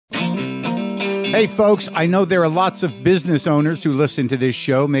Hey folks, I know there are lots of business owners who listen to this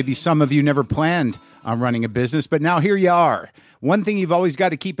show. Maybe some of you never planned on running a business, but now here you are. One thing you've always got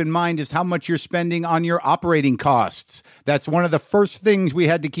to keep in mind is how much you're spending on your operating costs. That's one of the first things we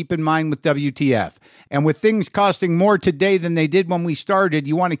had to keep in mind with WTF. And with things costing more today than they did when we started,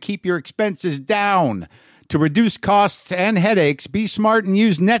 you want to keep your expenses down. To reduce costs and headaches, be smart and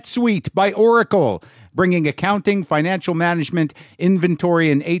use NetSuite by Oracle, bringing accounting, financial management,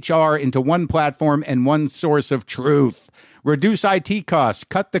 inventory, and HR into one platform and one source of truth. Reduce IT costs,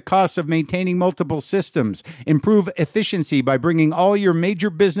 cut the costs of maintaining multiple systems, improve efficiency by bringing all your major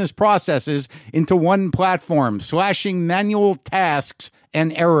business processes into one platform, slashing manual tasks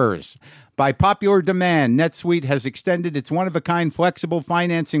and errors. By popular demand, NetSuite has extended its one-of-a-kind flexible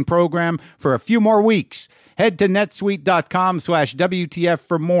financing program for a few more weeks. Head to netsuite.com/WTF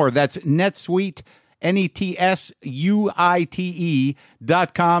for more. That's NetSuite,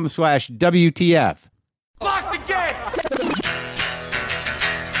 NetSuite.com/WTF. Lock the gate!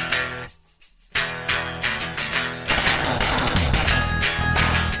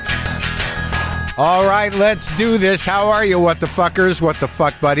 All right, let's do this. How are you, what the fuckers, what the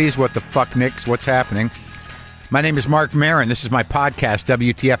fuck buddies, what the fuck nicks, what's happening? My name is Mark Maron. This is my podcast,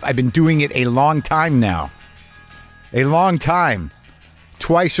 WTF. I've been doing it a long time now. A long time.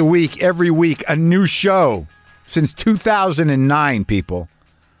 Twice a week, every week, a new show. Since 2009, people.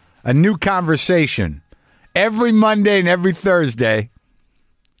 A new conversation. Every Monday and every Thursday,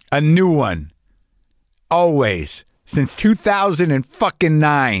 a new one. Always. Since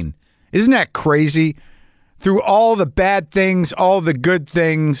 2009. Isn't that crazy? Through all the bad things, all the good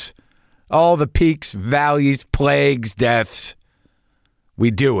things, all the peaks, valleys, plagues, deaths,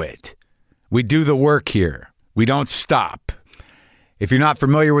 we do it. We do the work here. We don't stop. If you're not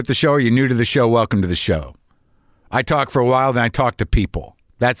familiar with the show or you're new to the show, welcome to the show. I talk for a while, then I talk to people.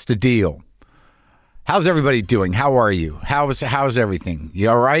 That's the deal. How's everybody doing? How are you? How's everything? You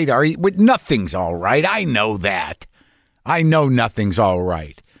all right? Are you? Nothing's all right. I know that. I know nothing's all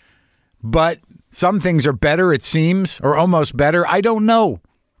right. But some things are better, it seems, or almost better. I don't know.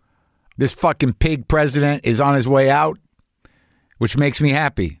 This fucking pig president is on his way out, which makes me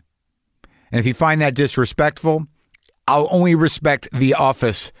happy. And if you find that disrespectful, I'll only respect the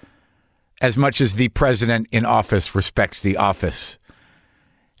office as much as the president in office respects the office.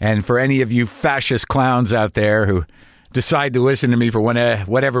 And for any of you fascist clowns out there who decide to listen to me for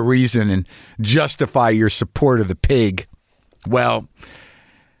whatever reason and justify your support of the pig, well,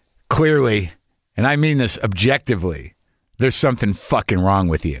 clearly, and I mean this objectively, there's something fucking wrong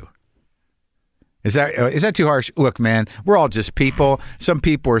with you. Is that too harsh? Look, man, we're all just people. Some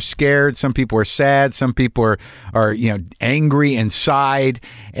people are scared. Some people are sad. Some people are angry inside.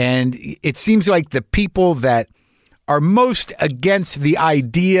 And it seems like the people that are most against the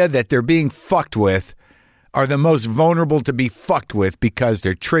idea that they're being fucked with are the most vulnerable to be fucked with because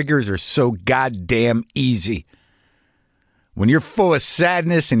their triggers are so goddamn easy. When you're full of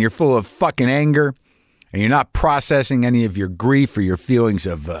sadness and you're full of fucking anger and you're not processing any of your grief or your feelings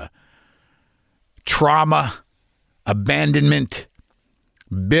of trauma, abandonment,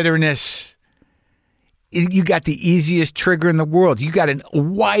 bitterness, you got the easiest trigger in the world. You got a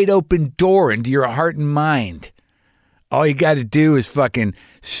wide open door into your heart and mind. All you got to do is fucking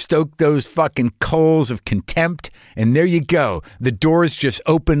stoke those fucking coals of contempt, and there you go. The doors just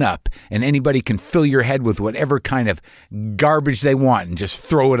open up, and anybody can fill your head with whatever kind of garbage they want and just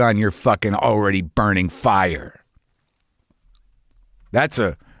throw it on your fucking already burning fire. That's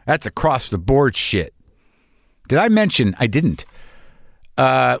across-the-board shit. Did I mention? I didn't. We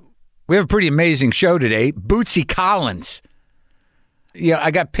have a pretty amazing show today. Bootsy Collins. I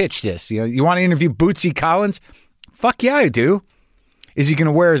got pitched this. You want to interview Bootsy Collins? Fuck yeah, I do. Is he going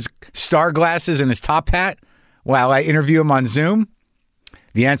to wear his star glasses and his top hat while I interview him on Zoom?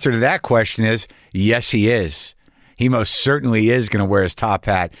 The answer to that question is yes, he is. He most certainly is going to wear his top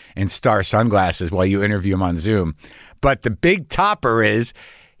hat and star sunglasses while you interview him on Zoom. But the big topper is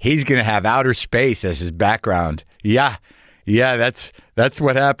he's going to have outer space as his background. Yeah, that's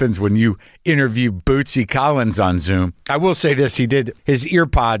what happens when you interview Bootsy Collins on Zoom. I will say this, he did his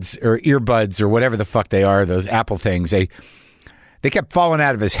earbuds or whatever the fuck they are, those Apple things, they kept falling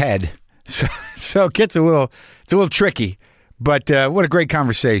out of his head. So it gets it's a little tricky, but what a great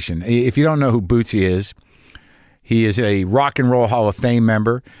conversation. If you don't know who Bootsy is, he is a Rock and Roll Hall of Fame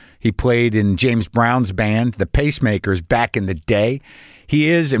member. He played in James Brown's band, the Pacemakers, back in the day. He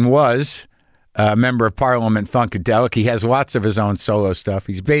is and was a member of Parliament Funkadelic. He has lots of his own solo stuff.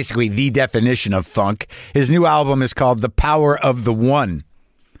 He's basically the definition of funk. His new album is called The Power of the One.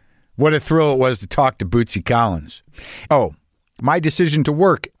 What a thrill it was to talk to Bootsy Collins. Oh, my decision to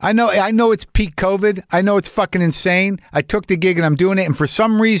work. I know it's peak COVID. I know it's fucking insane. I took the gig and I'm doing it. And for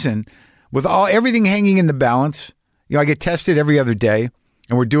some reason, with everything hanging in the balance, I get tested every other day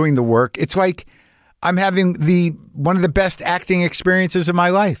and we're doing the work. It's like I'm having one of the best acting experiences of my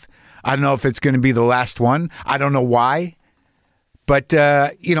life. I don't know if it's going to be the last one. I don't know why. But,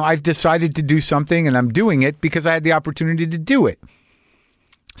 I've decided to do something and I'm doing it because I had the opportunity to do it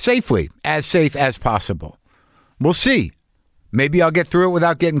safely, as safe as possible. We'll see. Maybe I'll get through it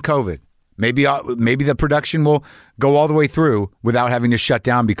without getting COVID. Maybe the production will go all the way through without having to shut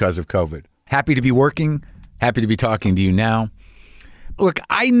down because of COVID. Happy to be working. Happy to be talking to you now. Look,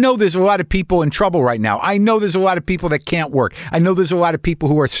 I know there's a lot of people in trouble right now. I know there's a lot of people that can't work. I know there's a lot of people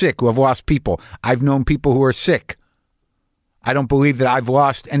who are sick, who have lost people. I've known people who are sick. I don't believe that I've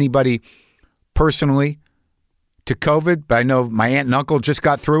lost anybody personally to COVID, but I know my aunt and uncle just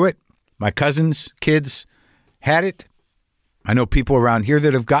got through it. My cousins' kids had it. I know people around here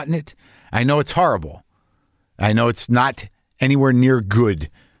that have gotten it. I know it's horrible. I know it's not anywhere near good.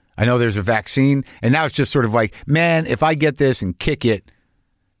 I know there's a vaccine, and now it's just sort of like, man, if I get this and kick it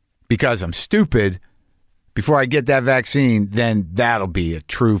because I'm stupid before I get that vaccine, then that'll be a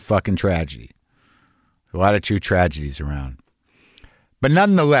true fucking tragedy. A lot of true tragedies around. But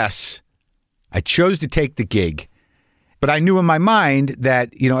nonetheless, I chose to take the gig. But I knew in my mind that,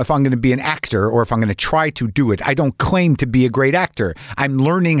 if I'm going to be an actor or if I'm going to try to do it, I don't claim to be a great actor. I'm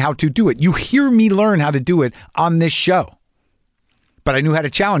learning how to do it. You hear me learn how to do it on this show. But I knew how to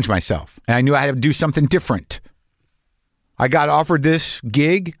challenge myself. And I knew I had to do something different. I got offered this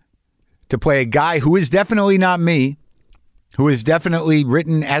gig to play a guy who is definitely not me, who is definitely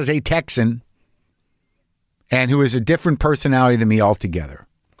written as a Texan, and who is a different personality than me altogether.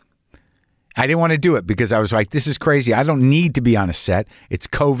 I didn't want to do it because I was like, this is crazy. I don't need to be on a set. It's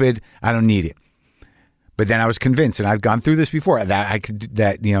COVID. I don't need it. But then I was convinced, and I've gone through this before, that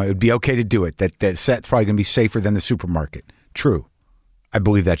it would be okay to do it, that the set's probably going to be safer than the supermarket. True. I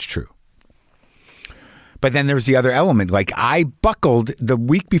believe that's true. But then there's the other element. Like, I buckled the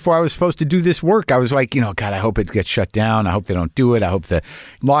week before I was supposed to do this work. I was like, God, I hope it gets shut down. I hope they don't do it. I hope the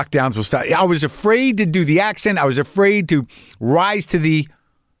lockdowns will stop. I was afraid to do the accent. I was afraid to rise to the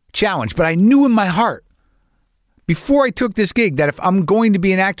challenge. But I knew in my heart, before I took this gig, that if I'm going to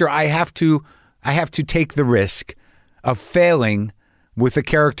be an actor, I have to take the risk of failing with a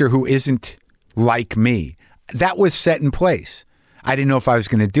character who isn't like me. That was set in place. I didn't know if I was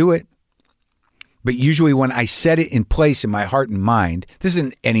going to do it. But usually when I set it in place in my heart and mind, this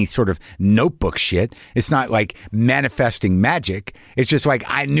isn't any sort of notebook shit. It's not like manifesting magic. It's just like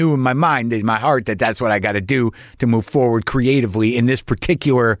I knew in my mind, in my heart, that that's what I got to do to move forward creatively in this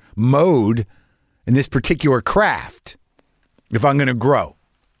particular mode, in this particular craft, if I'm going to grow.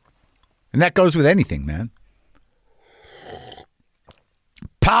 And that goes with anything, man.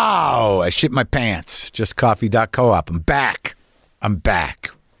 Pow! I shit my pants. JustCoffee.coop. I'm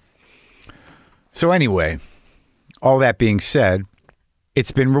back. So anyway, all that being said,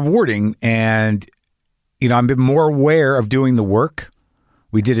 it's been rewarding, and, I've been more aware of doing the work.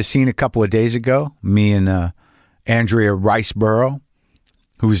 We did a scene a couple of days ago, me and Andrea Riseborough,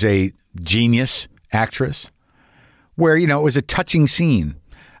 who's a genius actress, where, it was a touching scene.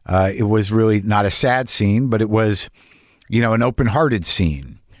 It was really not a sad scene, but it was, an open-hearted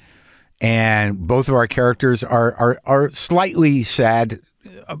scene. And both of our characters are slightly sad,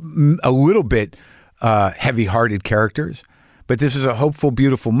 a little bit heavy-hearted characters, but this is a hopeful,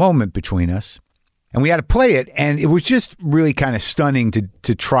 beautiful moment between us. And we had to play it, and it was just really kind of stunning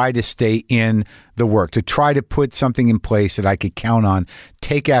to try to stay in the work, to try to put something in place that I could count on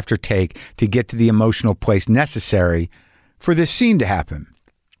take after take to get to the emotional place necessary for this scene to happen.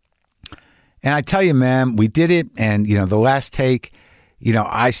 And I tell you, man, we did it, and, the last take,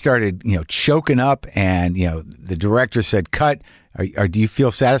 I started, choking up, and, the director said, cut. Do you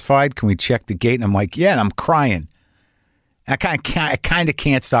feel satisfied? Can we check the gate? And I'm like, yeah, and I'm crying. And I kind of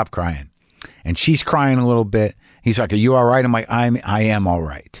can't stop crying. And she's crying a little bit. He's like, are you all right? I'm like, I am all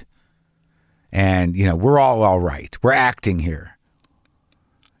right. And, we're all right. We're acting here.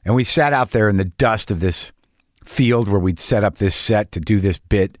 And we sat out there in the dust of this field where we'd set up this set to do this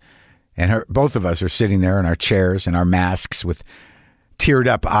bit. And both of us are sitting there in our chairs and our masks with teared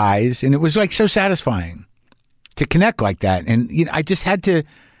up eyes. And it was like so satisfying to connect like that. And, I just had to, it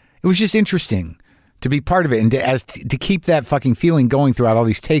was just interesting to be part of it and to keep that fucking feeling going throughout all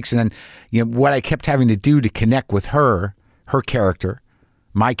these takes. And then, what I kept having to do to connect with her character,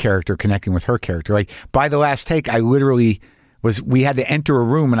 my character connecting with her character. Like, by the last take, I literally we had to enter a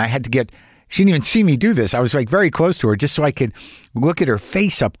room, and I had to she didn't even see me do this. I was like very close to her just so I could look at her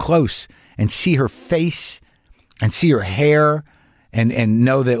face up close and see her face and see her hair and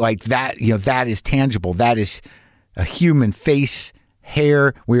know that like that, that is tangible. That is a human face,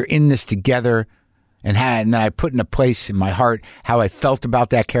 hair. We're in this together. And then I put in a place in my heart how I felt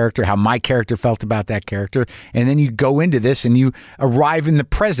about that character, how my character felt about that character. And then you go into this and you arrive in the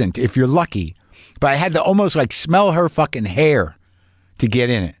present if you're lucky. But I had to almost like smell her fucking hair to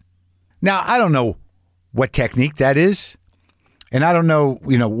get in it. Now, I don't know what technique that is. And I don't know,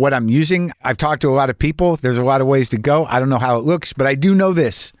 what I'm using. I've talked to a lot of people. There's a lot of ways to go. I don't know how it looks, but I do know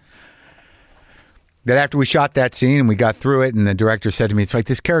this. That after we shot that scene and we got through it and the director said to me, it's like,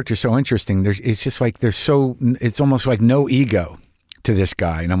 this character's so interesting. It's just like, it's almost like no ego to this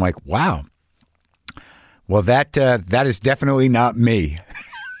guy. And I'm like, wow. Well, that is definitely not me.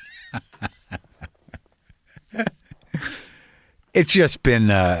 It's just been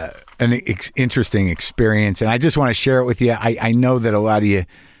an interesting experience. And I just want to share it with you. I know that a lot of you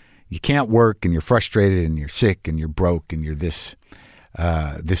can't work and you're frustrated and you're sick and you're broke and you're this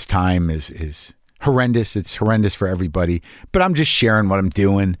time is horrendous. It's horrendous for everybody, but I'm just sharing what I'm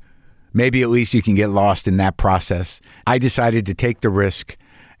doing. Maybe at least you can get lost in that process. I decided to take the risk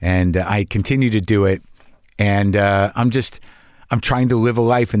and I continue to do it. And I'm trying to live a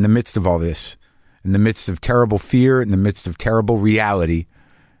life in the midst of all this, in the midst of terrible fear, in the midst of terrible reality,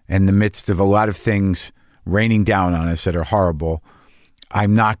 in the midst of a lot of things raining down on us that are horrible.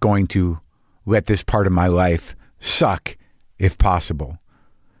 I'm not going to let this part of my life suck if possible.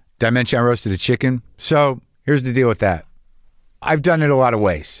 Did I mention I roasted a chicken? So here's the deal with that. I've done it a lot of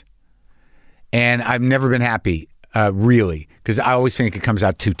ways. And I've never been happy, really, because I always think it comes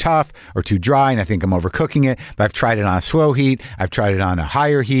out too tough or too dry, and I think I'm overcooking it. But I've tried it on a slow heat. I've tried it on a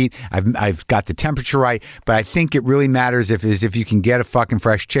higher heat. I've got the temperature right. But I think it really matters if you can get a fucking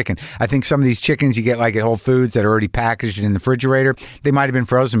fresh chicken. I think some of these chickens you get like at Whole Foods that are already packaged in the refrigerator, they might have been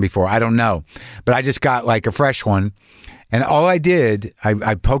frozen before. I don't know. But I just got like a fresh one. And all I did,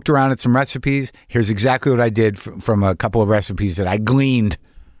 I poked around at some recipes. Here's exactly what I did from a couple of recipes that I gleaned.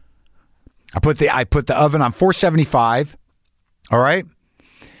 I put the oven on 475, all right?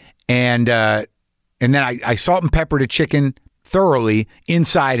 And then I salt and peppered a chicken thoroughly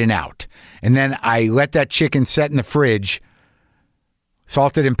inside and out. And then I let that chicken set in the fridge,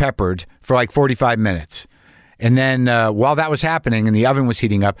 salted and peppered, for like 45 minutes. And then while that was happening and the oven was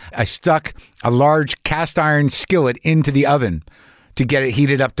heating up, I stuck a large cast iron skillet into the oven to get it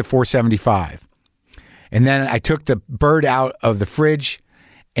heated up to 475. And then I took the bird out of the fridge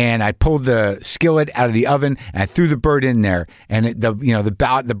and I pulled the skillet out of the oven and I threw the bird in there. And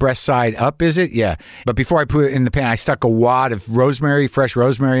the breast side up, is it? Yeah. But before I put it in the pan, I stuck a wad of rosemary, fresh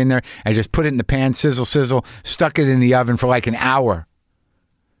rosemary in there. I just put it in the pan, sizzle, stuck it in the oven for like an hour.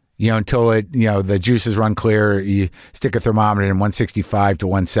 Until the juices run clear. You stick a thermometer in 165 to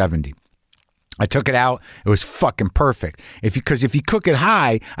 170. I took it out. It was fucking perfect. Because if you cook it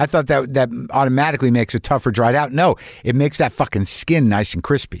high, I thought that automatically makes it tougher, dried out. No, it makes that fucking skin nice and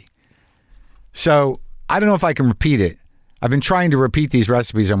crispy. So I don't know if I can repeat it. I've been trying to repeat these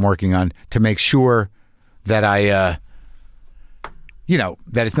recipes I'm working on to make sure that that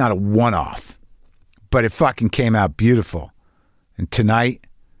it's not a one-off. But it fucking came out beautiful. And tonight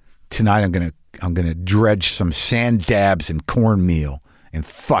I'm gonna dredge some sand dabs and cornmeal and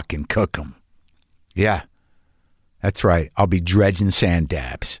fucking cook them. Yeah, that's right. I'll be dredging sand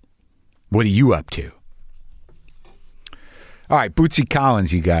dabs. What are you up to? All right, Bootsy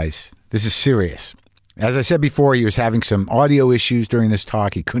Collins, you guys. This is serious. As I said before, he was having some audio issues during this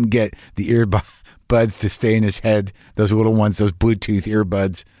talk. He couldn't get the earbuds to stay in his head. Those little ones, those Bluetooth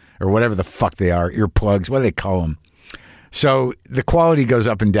earbuds, or whatever the fuck they are, earplugs. What do they call them? So the quality goes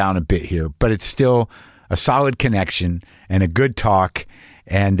up and down a bit here, but it's still a solid connection and a good talk.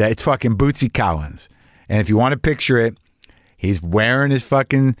 And it's fucking Bootsy Collins. And if you want to picture it, he's wearing his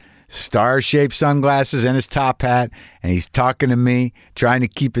fucking star-shaped sunglasses and his top hat. And he's talking to me, trying to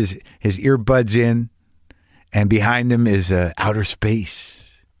keep his earbuds in. And behind him is outer space.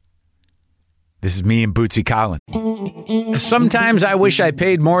 This is me and Bootsy Collins. Sometimes I wish I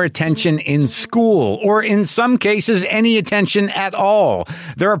paid more attention in school, or in some cases, any attention at all.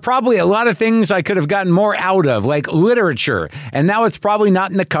 There are probably a lot of things I could have gotten more out of, like literature, and now it's probably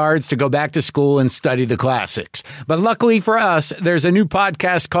not in the cards to go back to school and study the classics. But luckily for us, there's a new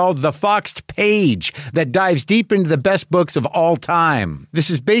podcast called The Foxed Page that dives deep into the best books of all time. This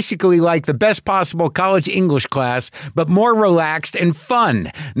is basically like the best possible college English class, but more relaxed and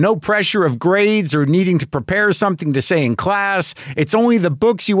fun. No pressure of grades or needing to prepare something to say in class. It's only the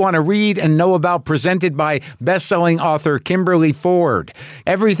books you want to read and know about, presented by best-selling author Kimberly Ford.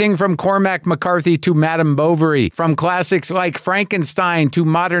 Everything from Cormac McCarthy to Madame Bovary, from classics like Frankenstein to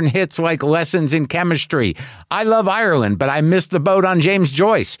modern hits like Lessons in Chemistry. I love Ireland, but I missed the boat on James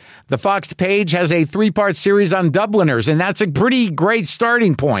Joyce. The Foxed Page has a 3-part series on Dubliners, and that's a pretty great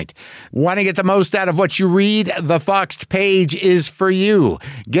starting point. Want to get the most out of what you read? The Foxed Page is for you.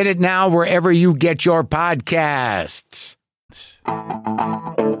 Get it now wherever you get your podcasts.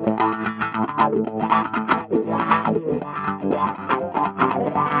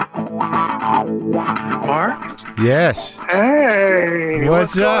 Mark? Yes. Hey,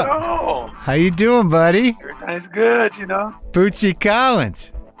 What's up? going on? How you doing, buddy? Everything's good, you know. Bootsy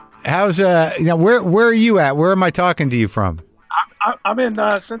Collins. How's where are you at? Where am I talking to you from? I'm in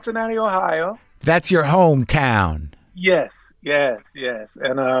Cincinnati, Ohio. That's your hometown. Yes.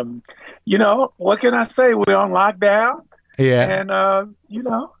 And you know, what can I say? We're on lockdown. Yeah. And you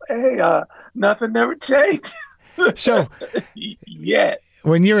know, hey, nothing never changed. So yet.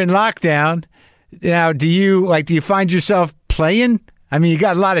 when you're in lockdown, now do you find yourself playing? I mean, you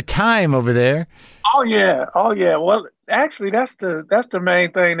got a lot of time over there. Oh yeah. Well, actually, that's the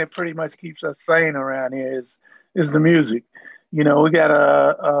main thing that pretty much keeps us sane around here is the music. You know, we got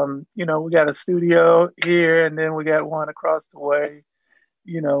a studio here, and then we got one across the way.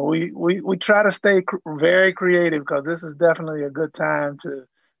 You know, we try to stay very creative, because this is definitely a good time to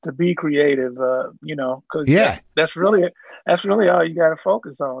be creative. You know, because that's really all you got to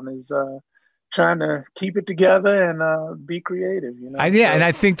focus on is trying to keep it together and be creative. You know, and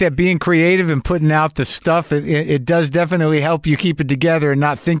I think that being creative and putting out the stuff, it does definitely help you keep it together and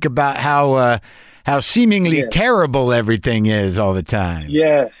not think about how seemingly terrible everything is all the time.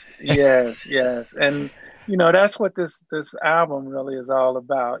 Yes. And, you know, that's what this album really is all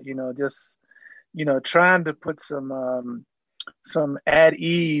about, you know, just, you know, trying to put some at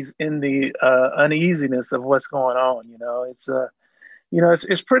ease in the uneasiness of what's going on. You know,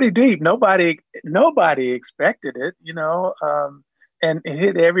 it's pretty deep. Nobody expected it, you know, and it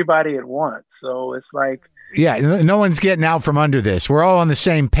hit everybody at once. So it's like, no one's getting out from under this. We're all on the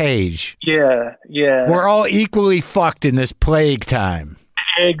same page. Yeah. We're all equally fucked in this plague time.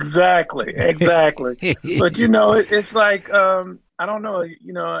 Exactly. But, you know, it's like, I don't know,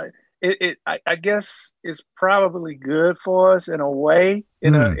 you know, I guess it's probably good for us in a way,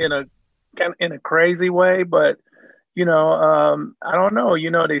 in a crazy way, but, you know, I don't know, you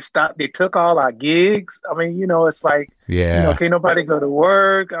know, they took all our gigs. I mean, you know, it's like, you know, can't nobody go to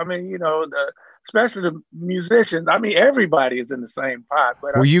work. I mean, you know, especially the musicians. I mean, everybody is in the same pot.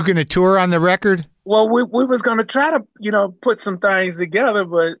 But were you going to tour on the record? Well, we was going to try to, you know, put some things together,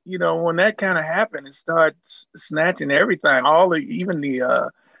 but, you know, when that kind of happened, it started snatching everything, even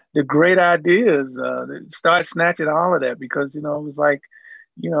the great ideas, start snatching all of that, because, you know, it was like,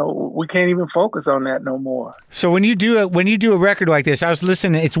 you know, we can't even focus on that no more. So when you do a record like this, I was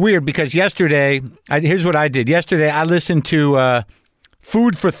listening. It's weird because yesterday, here's what I did. Yesterday, I listened to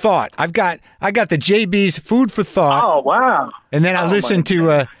Food for Thought. I got the JB's Food for Thought. Oh wow! And then I listened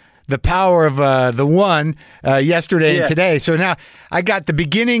to The Power of the One yesterday and today. So now I got the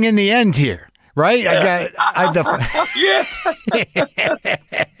beginning and the end here. Right? Yeah.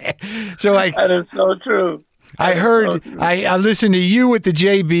 So that is so true. I heard, I listened to you with the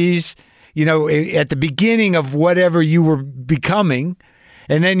JBs, you know, at the beginning of whatever you were becoming.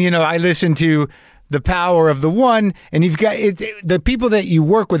 And then, you know, I listened to The Power of the One, and you've got the people that you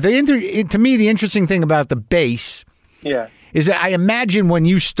work with. To me, the interesting thing about the bass is that I imagine when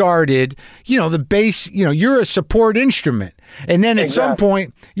you started, you know, the bass, you know, you're a support instrument. And then at some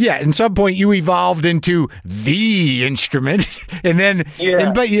point you evolved into the instrument. And then,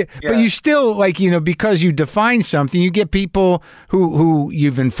 but you still, like, you know, because you define something, you get people who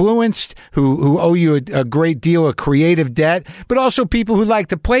you've influenced, who owe you a great deal of creative debt, but also people who like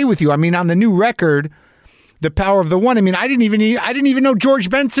to play with you. I mean, on the new record, The Power of the One, I mean, I didn't even know George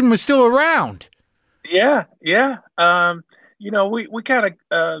Benson was still around. Yeah. You know, we kind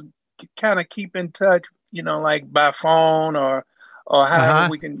of keep in touch, you know, like by phone or however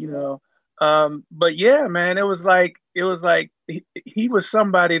we can, you know. But yeah, man, it was like he was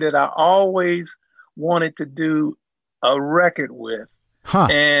somebody that I always wanted to do a record with.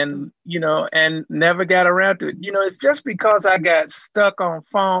 And, you know, and never got around to it. You know, it's just because I got stuck on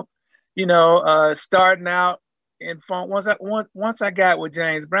funk, you know, starting out in funk. Once I got with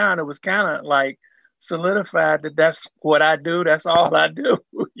James Brown, it was kind of like solidified that that's what I do. That's all I do.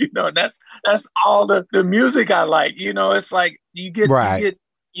 That's all the music I like. It's like Right.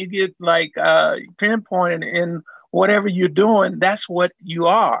 you get like pinpointed in whatever you're doing. That's what you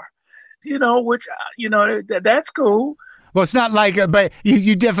are. Which that's cool. Well, it's not like, but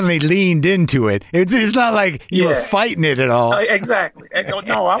you definitely leaned into it. It's not like you were fighting it at all. Exactly.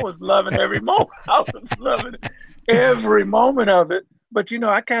 No, I was loving every moment. I was loving every moment of it. But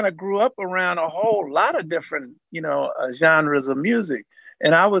I kind of grew up around a whole lot of different, genres of music,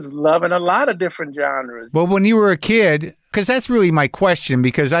 and I was loving a lot of different genres. Well, when you were a kid, because that's really my question,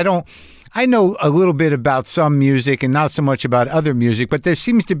 because I know a little bit about some music and not so much about other music, but there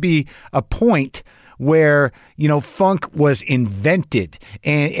seems to be a point where, funk was invented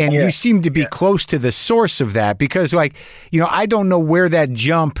and you seem to be close to the source of that because I don't know where that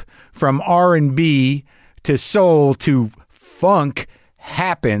jump from R&B to soul to funk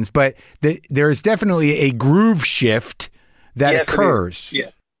happens, but there's definitely a groove shift that occurs.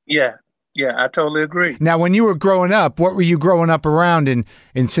 Yeah, I totally agree. Now, when you were growing up, what were you growing up around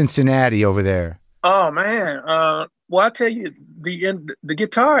in Cincinnati over there? Oh man, well, I'll tell you the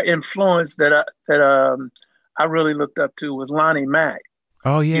guitar influence that I really looked up to was Lonnie Mack.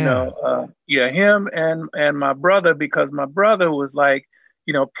 Oh yeah, him and my brother, because my brother was like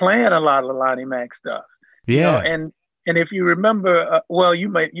playing a lot of Lonnie Mack stuff. Yeah, and if you remember, well, you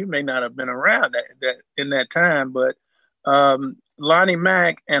may not have been around that in that time, but Lonnie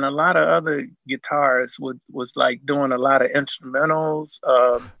Mack and a lot of other guitarists was like doing a lot of instrumentals.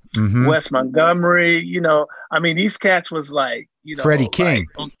 Wes Montgomery, these cats was like, Freddie King.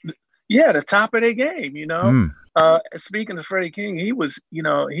 The top of their game, Speaking of Freddie King, he was,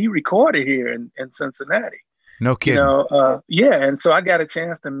 he recorded here in Cincinnati. No kidding. And so I got a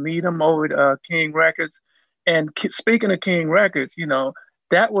chance to meet him over at King Records. And speaking of King Records,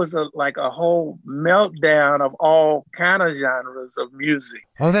 that was like a whole meltdown of all kind of genres of music.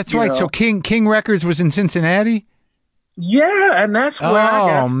 Oh, that's right. So King Records was in Cincinnati? Yeah, and that's where I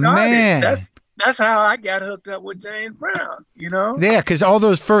got started. Man. That's how I got hooked up with James Brown, Yeah, because all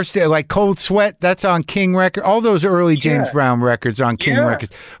those first, like Cold Sweat, that's on King Records. All those early James Brown records on King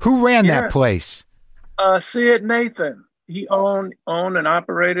Records. Who ran that place? Sid Nathan. He owned and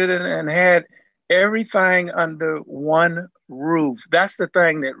operated and had everything under one roof. That's the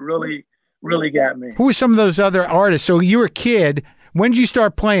thing that really, really got me. Who were some of those other artists? So you were a kid. When did you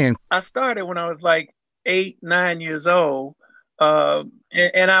start playing? I started when I was like 8, 9 years old.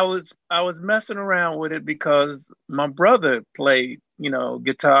 And I was messing around with it because my brother played,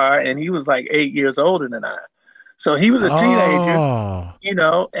 guitar, and he was like 8 years older than I. So he was a teenager,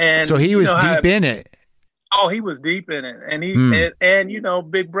 and so he was deep in it. Oh, he was deep in it. And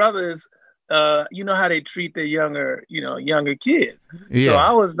and big brothers, you know how they treat their younger kids. Yeah. So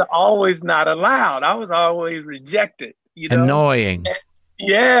I was always not allowed. I was always rejected, Annoying. And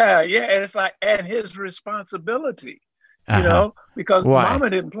it's like, and his responsibility. Because Mama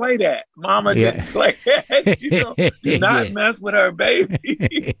didn't play that. Mama didn't play that. Do not mess with her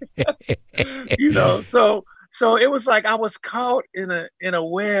baby. So it was like I was caught in a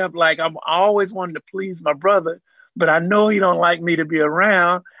web. Like I'm always wanting to please my brother, but I know he don't like me to be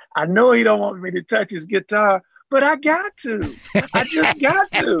around. I know he don't want me to touch his guitar, but I got to. I just got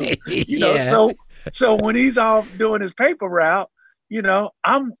to. So when he's off doing his paper route,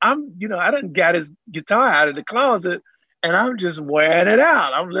 I'm I done got his guitar out of the closet. And I'm just wearing it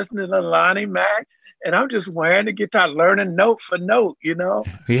out. I'm listening to Lonnie Mack, and I'm just wearing the guitar, learning note for note,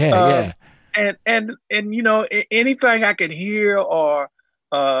 Yeah. And anything I could hear or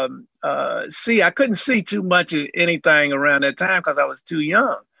see, I couldn't see too much of anything around that time because I was too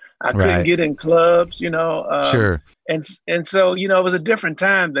young. I couldn't get in clubs, Sure. And so, it was a different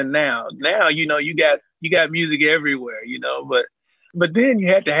time than now. Now, you got music everywhere, but then you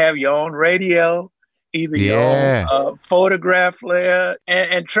had to have your own radio. Either your own photograph player,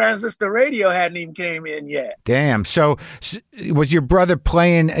 and transistor radio hadn't even came in yet. Damn. So was your brother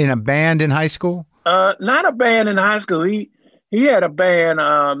playing in a band in high school? Not a band in high school. He had a band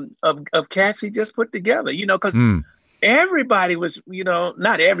of cats he just put together, because everybody was,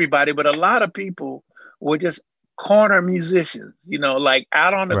 not everybody, but a lot of people were just corner musicians, like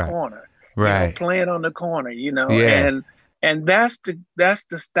out on the corner, playing on the corner, and that's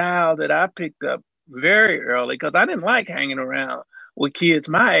the style that I picked up very early because I didn't like hanging around with kids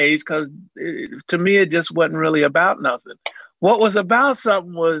my age because to me it just wasn't really about nothing. What was about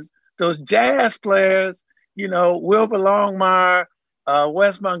something was those jazz players, Wilbur Longmire,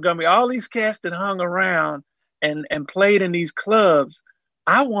 Wes Montgomery, all these cats that hung around and played in these clubs.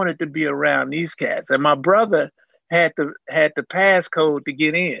 I wanted to be around these cats, and my brother had the passcode to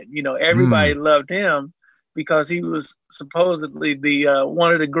get in. Everybody loved him, because he was supposedly the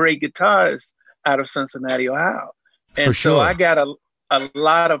one of the great guitarists out of Cincinnati, Ohio. And For sure. so I got a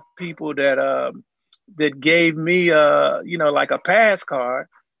lot of people that gave me like a pass card,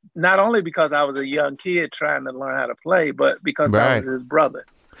 not only because I was a young kid trying to learn how to play, but because I was his brother.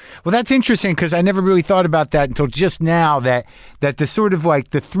 Well, that's interesting, because I never really thought about that until just now, that the sort of like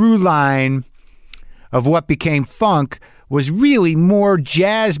the through line of what became funk was really more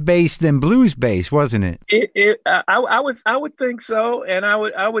jazz based than blues based, wasn't it? I would think so, and I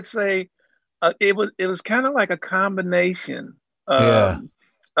would say it was kind of like a combination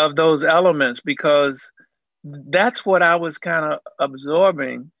of those elements, because that's what I was kind of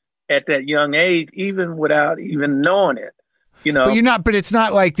absorbing at that young age, even without even knowing it. But it's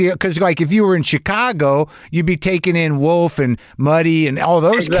not like because like if you were in Chicago, you'd be taking in Wolf and Muddy and all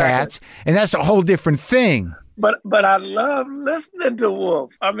those cats, and that's a whole different thing. But I love listening to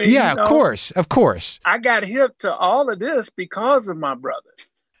Wolf. I mean, of course. I got hip to all of this because of my brother.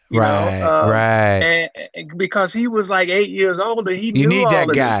 Right. And because he was like 8 years older, he knew all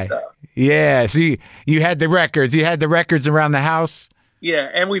of this stuff. Yeah, see, you had the records. You had the records around the house. Yeah,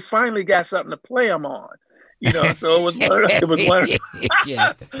 and we finally got something to play them on. So it was one.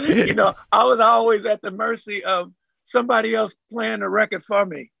 I was always at the mercy of somebody else playing the record for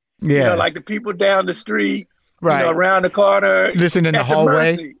me. Yeah, like the people down the street, right, around the corner, listen in the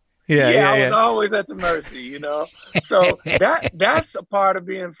hallway. I was always at the mercy. So that's a part of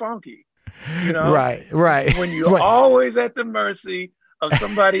being funky. Right. When you're always at the mercy of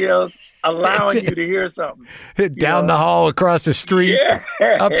somebody else allowing you to hear something. Down the hall, across the street,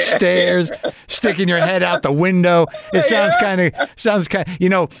 upstairs, sticking your head out the window. It sounds kind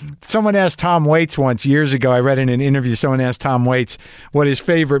of, someone asked Tom Waits once years ago, I read in an interview, someone asked Tom Waits what his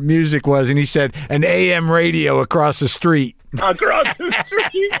favorite music was, and he said, an AM radio across the street. Across the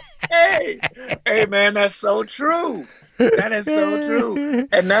street. Hey, man, that's so true. That is so true.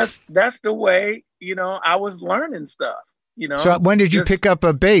 And that's the way, I was learning stuff. So when did you pick up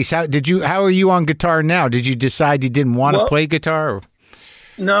a bass? How are you on guitar now? Did you decide you didn't want to play guitar? Or?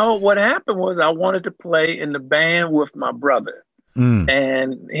 No, what happened was I wanted to play in the band with my brother.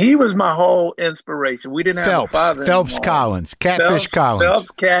 And he was my whole inspiration. We didn't have a father Phelps anymore. Collins, Catfish Collins.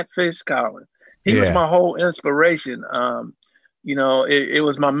 Phelps Catfish Collins. He was my whole inspiration. It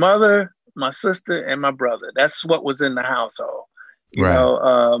was my mother, my sister, and my brother. That's what was in the household.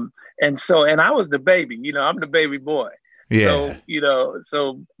 And I was the baby. I'm the baby boy. Yeah.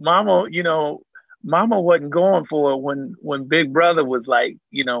 So mama wasn't going for it when Big Brother was like,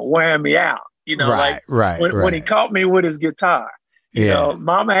 wearing me out, when he caught me with his guitar,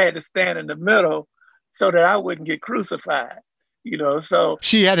 mama had to stand in the middle so that I wouldn't get crucified, so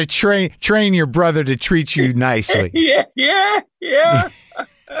she had to train your brother to treat you nicely. Yeah.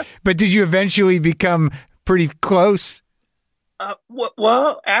 But did you eventually become pretty close?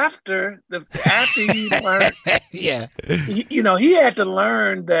 Well, after he learned, he had to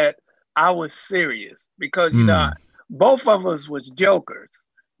learn that I was serious, because both of us was jokers,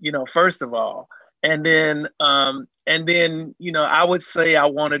 first of all, and then I would say I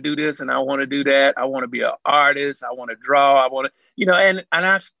want to do this and I want to do that. I want to be an artist. I want to draw. I want to, and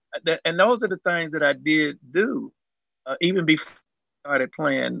those are the things that I did do, even before I started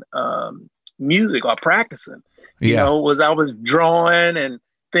playing music or practicing. I was drawing and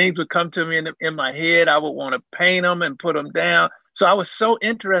things would come to me in my head. I would want to paint them and put them down. So I was so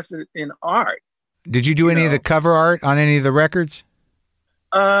interested in art. Did you do any of the cover art on any of the records?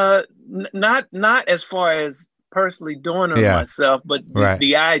 Not as far as personally doing them myself, but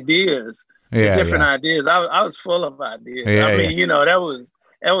the ideas, the different ideas. I was full of ideas.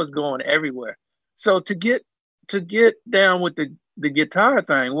 That was going everywhere. So to get down with the guitar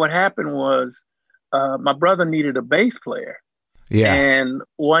thing, what happened was, my brother needed a bass player. Yeah. And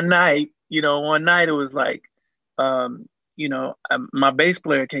one night it was like, my bass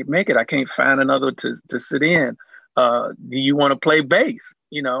player can't make it. I can't find another to sit in. Do you want to play bass?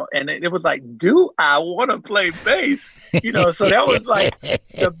 And it was like, do I want to play bass? So that was like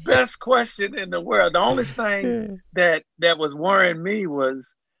the best question in the world. The only thing that was worrying me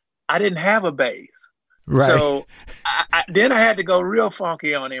was I didn't have a bass. Right. So then I had to go real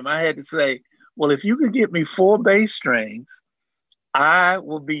funky on him. I had to say, well, if you could get me 4 bass strings, I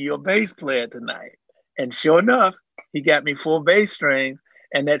will be your bass player tonight. And sure enough, he got me 4 bass strings,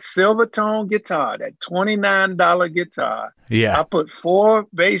 and that Silvertone guitar, that $29 guitar. Yeah. I put 4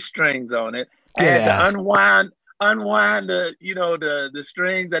 bass strings on it. I had to unwind the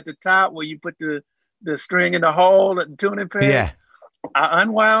strings at the top where you put the string in the hole and tuning peg. Yeah. I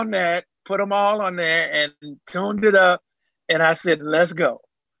unwound that, put them all on there and tuned it up. And I said, let's go.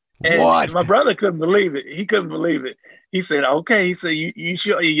 And What? my brother couldn't believe it. He couldn't believe it. He said, "Okay." He said, "You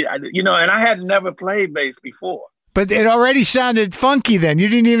sure?" And I had never played bass before. But it already sounded funky then. You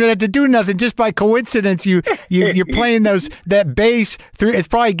didn't even have to do nothing. Just by coincidence, you're playing that bass through. It's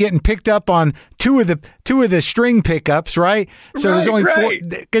probably getting picked up on two of the string pickups, right? So there's only four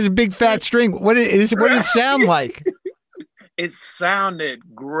because a big fat string. What did it sound like? It sounded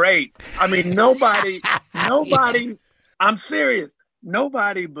great. I mean, nobody. I'm serious.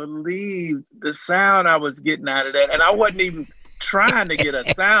 Nobody believed the sound I was getting out of that, and I wasn't even trying to get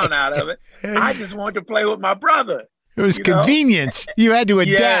a sound out of it. I just wanted to play with my brother. It was convenience. You had to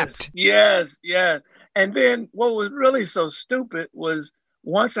adapt. Yes. And then what was really so stupid was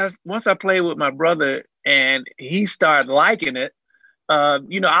once I played with my brother and he started liking it, I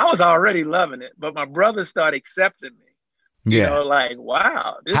was already loving it, but my brother started accepting me. Yeah. Like,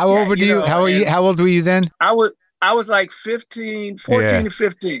 wow. How old were you? How old were you then? I was like 14 to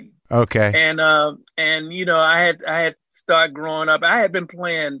 15. Okay. And I had started growing up. I had been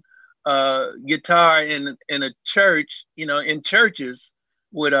playing guitar in a church, in churches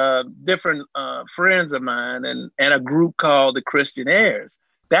with different friends of mine and a group called the Christian Airs.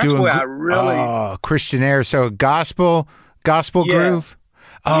 That's where I really Christian Airs. So gospel groove.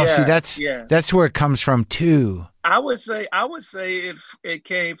 Oh, see, that's where it comes from too. I would say it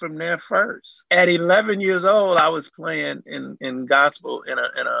came from there first. At 11 years old, I was playing in gospel in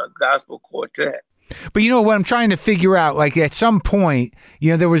a gospel quartet. But what I'm trying to figure out, like at some point,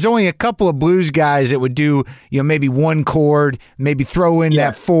 there was only a couple of blues guys that would do, maybe one chord, maybe throw in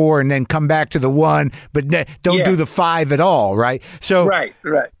that 4 and then come back to the 1, but don't do the 5 at all, right? So right.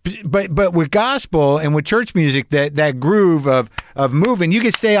 But with gospel and with church music, that groove of moving, you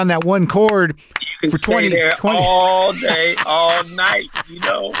can stay on that one chord for 20 there all day, all night.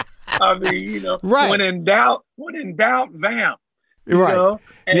 I mean, right. When in doubt, vamp. Right.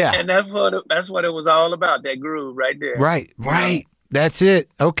 And that's what it was all about, that groove right there. Right. That's it.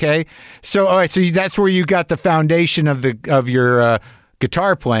 Okay. So, all right. So that's where you got the foundation of your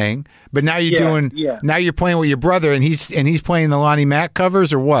guitar playing, but now now you're playing with your brother and he's playing the Lonnie Mack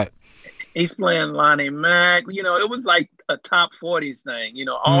covers or what? He's playing Lonnie Mack. It was like a top 40s thing.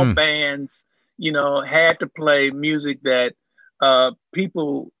 All bands, had to play music that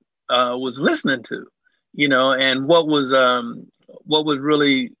people was listening to, and what was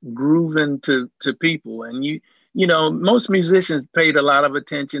really grooving to people. And most musicians paid a lot of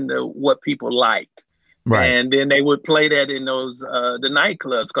attention to what people liked. Right. And then they would play that in those the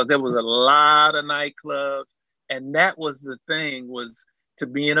nightclubs, because there was a lot of nightclubs, and that was the thing, was to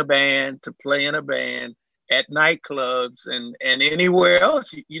be in a band, to play in a band at nightclubs and anywhere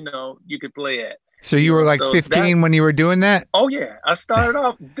else you could play at. So you were like 15 when you were doing that? Oh yeah, I started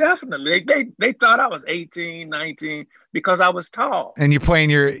off definitely. They thought I was 18, 19 because I was tall. And you're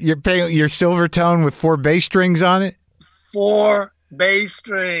playing your Silvertone with 4 bass strings on it? 4 bass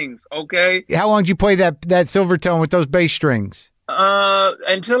strings, okay? How long did you play that Silvertone with those bass strings?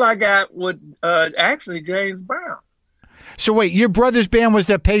 Until I got with actually James Brown. So wait, your brother's band was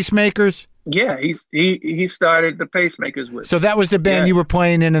the Pacemakers? Yeah, he started the Pacemakers with. So that was the band you were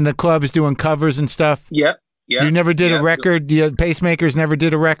playing in the clubs doing covers and stuff? Yep. You never did a record? The Pacemakers never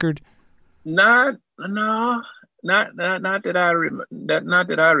did a record? Not that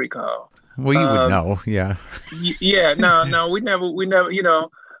I recall. Well, you would know, yeah. No, we never,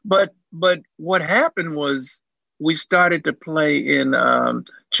 but what happened was we started to play in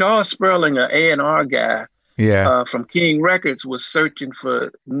Charles Sperling, an A&R guy from King Records, was searching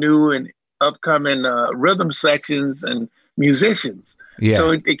for new and upcoming rhythm sections and musicians. Yeah.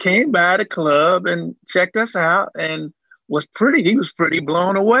 So it came by the club and checked us out and he was pretty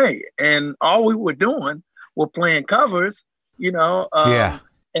blown away. And all we were doing were playing covers, and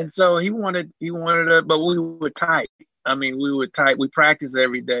so he wanted it, but we were tight. I mean, we were tight. We practiced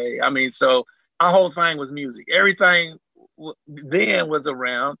every day. I mean, so our whole thing was music. Everything then was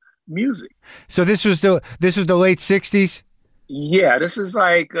around music. So this was the late 60s? Yeah, this is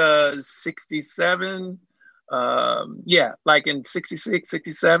like 67. Like in 66,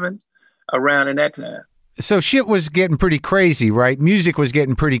 67, around in that time. So shit was getting pretty crazy, right? Music was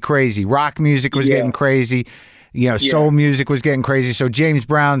getting pretty crazy. Rock music was getting crazy. Soul music was getting crazy. So James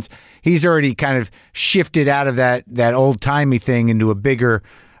Brown's, he's already kind of shifted out of that old timey thing into a bigger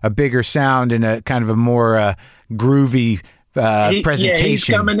sound and a kind of a more groovy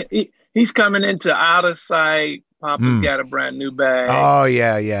presentation. He's coming into Out of Sight. Papa's got a brand new bag. Oh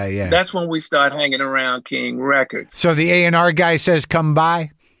yeah. That's when we start hanging around King Records. So the A&R guy says, "Come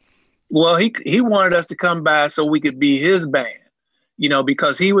by." Well, he wanted us to come by so we could be his band,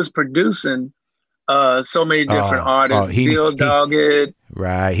 because he was producing so many different artists. Bill Doggett,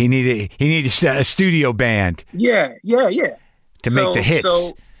 Right. He needed a studio band. Yeah. To make the hits.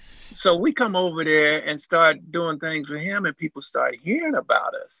 So we come over there and start doing things with him, and people start hearing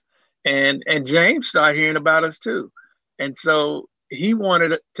about us, and James started hearing about us too, and so he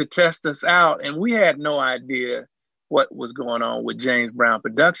wanted to test us out, and we had no idea what was going on with James Brown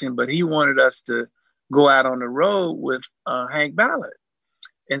Production, but he wanted us to go out on the road with Hank Ballard,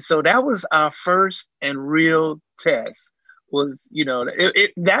 and so that was our first and real test. Was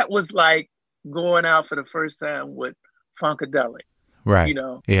that was like going out for the first time with Funkadelic. Right.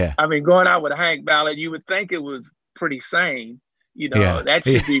 Yeah. I mean, going out with Hank Ballard, you would think it was pretty sane. That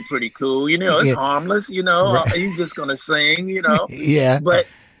should be pretty cool. It's harmless. Right. He's just gonna sing. Yeah. But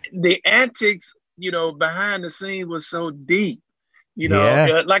the antics, behind the scene was so deep.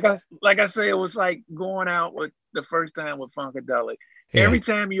 Like I say, it was like going out with the first time with Funkadelic. Yeah. Every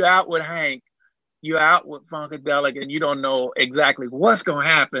time you're out with Hank, you're out with Funkadelic, and you don't know exactly what's gonna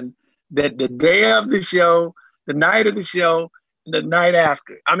happen. That the day of the show, the night of the show, the night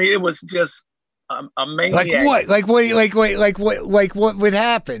after. I mean, it was just a maniac. Like what would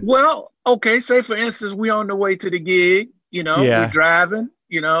happen? Well, okay, say for instance, we on the way to the gig, we're driving,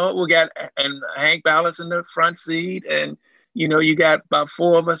 we got, and Hank Ballard's in the front seat, and, you got about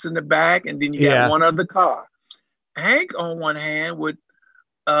 4 of us in the back, and then you got one other car. Hank, on one hand, would,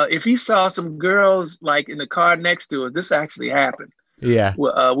 if he saw some girls like in the car next to us, this actually happened. Yeah.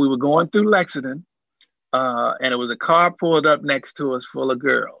 We were going through Lexington, and it was a car pulled up next to us full of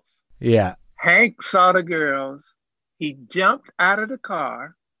girls. Yeah. Hank saw the girls. He jumped out of the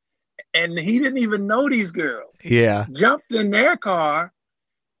car, and he didn't even know these girls. Yeah. Jumped in their car,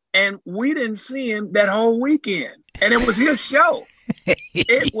 and we didn't see him that whole weekend. And it was his show.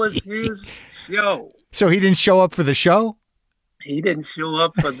 It was his show. So he didn't show up for the show? He didn't show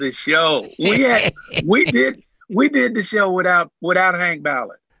up for the show. We did the show without Hank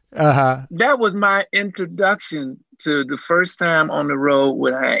Ballard. Uh-huh. That was my introduction to the first time on the road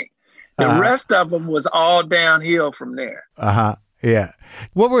with Hank. The rest of them was all downhill from there. Uh-huh. Yeah.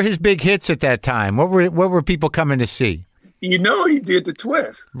 What were his big hits at that time? What were people coming to see? He did the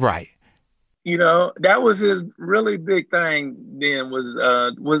twist. Right. That was his really big thing then was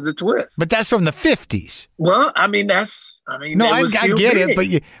the twist. But that's from the 50s. Well, I get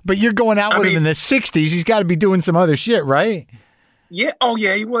it, but you're going out with him in the 60s. He's got to be doing some other shit, right? Yeah. Oh,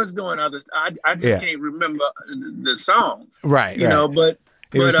 yeah. He was doing others. I just can't remember the songs. Right. But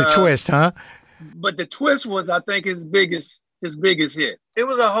it was the twist, huh? But the twist was, I think, his biggest hit. It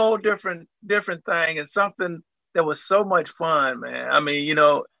was a whole different thing, and something that was so much fun, man. I mean,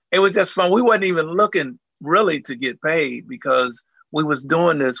 it was just fun. We wasn't even looking really to get paid because we was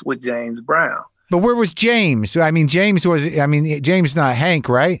doing this with James Brown. But where was James? James not Hank,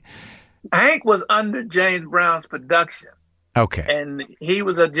 right? Hank was under James Brown's production. Okay. And he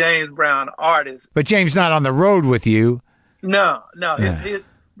was a James Brown artist. But James not on the road with you. No.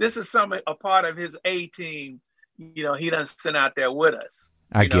 This is a part of his A-team. He done sent out there with us.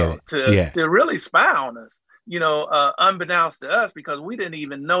 I get it. To really spy on us. Unbeknownst to us, because we didn't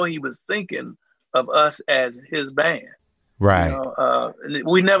even know he was thinking of us as his band. Right.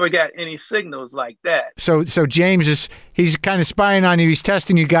 We never got any signals like that. So James he's kind of spying on you. He's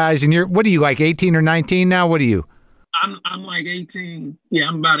testing you guys, and what are you, like 18 or 19 now? What are you? I'm like 18. Yeah,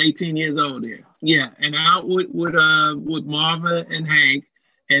 I'm about 18 years old there. Yeah, and out with Marvin and Hank,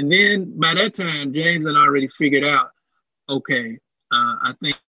 and then by that time James had already figured out, okay, I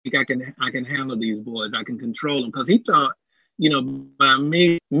think I can handle these boys. I can control them, because he thought, by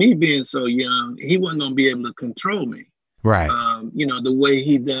me being so young, he wasn't gonna be able to control me. Right. The way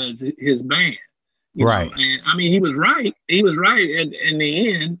he does his band. Right. And I mean, he was right. He was right in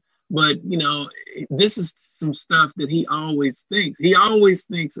the end. But, this is some stuff that he always thinks. He always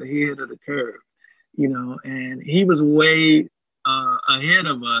thinks ahead of the curve, and he was way ahead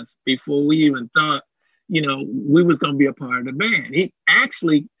of us before we even thought, we was going to be a part of the band. He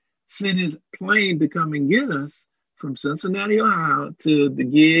actually sent his plane to come and get us from Cincinnati, Ohio, to the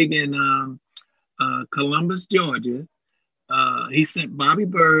gig in Columbus, Georgia. He sent Bobby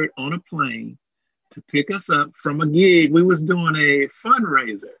Bird on a plane to pick us up from a gig. We was doing a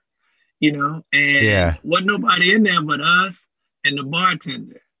fundraiser. And wasn't nobody in there but us and the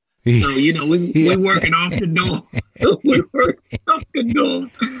bartender. So, we working off the door. We working off the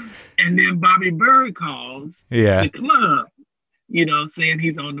door. And then Bobby Bird calls the club, saying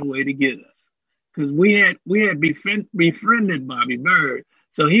he's on the way to get us. Because we had befriended Bobby Bird.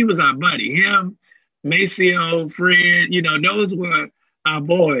 So he was our buddy. Him, Maceo, Fred, those were our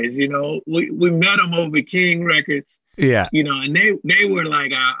boys, We met them over King Records. Yeah. And they were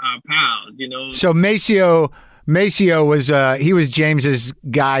like our pals, So Maceo Maceo was he was James's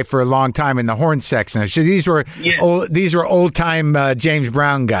guy for a long time in the horn section. So these were old time James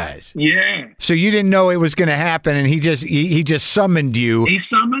Brown guys. Yeah. So you didn't know it was going to happen, and he just summoned you. He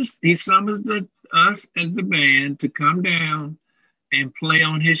summons us as the band to come down and play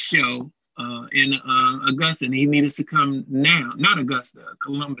on his show in Augusta. And he needed us to come now, not Augusta,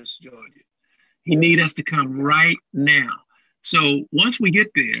 Columbus, Georgia. He needed us to come right now. So once we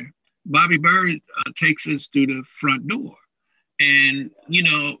get there, Bobby Byrd takes us to the front door. And, you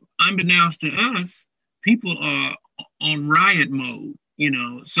know, unbeknownst to us, people are on riot mode, you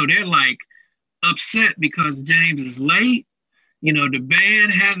know. So they're like upset because James is late. You know, the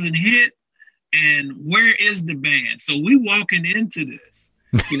band hasn't hit. And where is the band? So we walking into this,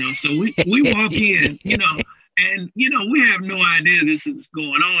 you know, so we walk in, you know, and, you know, we have no idea this is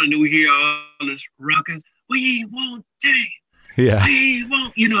going on. And we hear all this ruckus. We want James. Yeah. We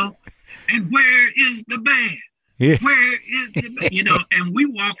want, you know, and where is the band? Yeah. Where is the band? You know, and we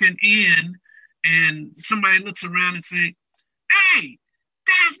walking in and somebody looks around and say, hey,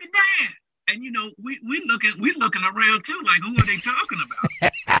 there's the band. And, you know, we looking around too, like, who are they talking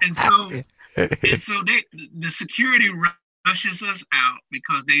about? And so the security rushes us out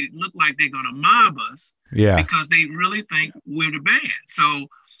because they look like they're going to mob us. Yeah. Because they really think we're the band. So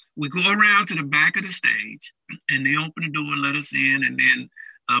we go around to the back of the stage and they open the door and let us in. And then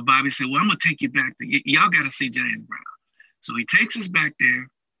Bobby said, well, I'm going to take you back to, y'all got to see James Brown. So he takes us back there,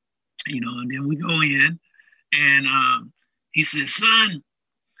 you know, and then we go in and he says, son,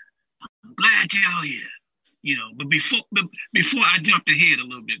 I'm glad y'all here. You know, but before I jumped ahead a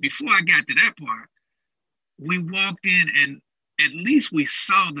little bit, before I got to that part, we walked in and at least we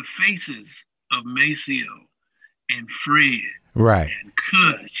saw the faces of Maceo and Fred, right, and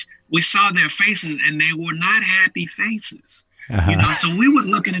Kush. We saw their faces and they were not happy faces. You know, so we were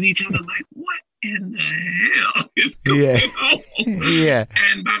looking at each other like, what in the hell is going on? Yeah.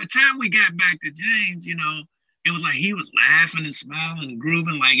 And by the time we got back to James, you know, it was like he was laughing and smiling and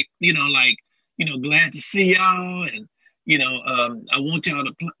grooving, like, you know, glad to see y'all, and you know, I want y'all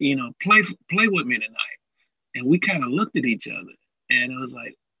to play with me tonight. And we kind of looked at each other, and it was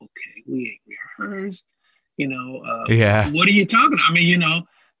like, okay, we ain't rehearsed, you know. What are you talking about? I mean, you know,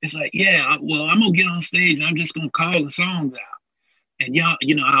 it's like, well, I'm gonna get on stage and I'm just gonna call the songs out, and y'all,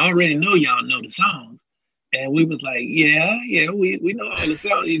 you know, I already know y'all know the songs, and we was like, we know all the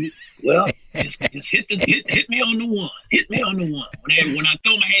songs. Well, just hit me on the one, hit me on the one. When I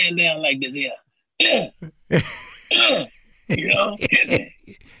throw my hand down like this, you know, hit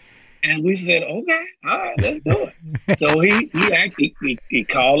me. And we said, okay, all right, let's do it. So he actually he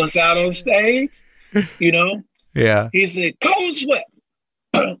called us out on stage, you know. Yeah. He said, Cold Sweat.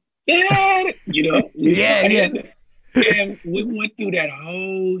 You know. And we went through that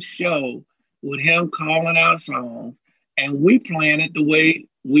whole show with him calling out songs, and we playing it the way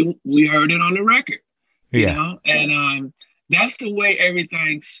we heard it on the record. You know, and that's the way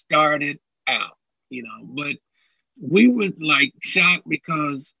everything started out, you know. But we was like shocked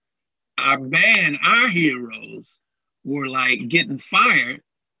because our band, our heroes, were like getting fired,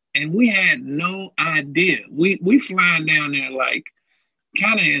 and we had no idea. We flying down there like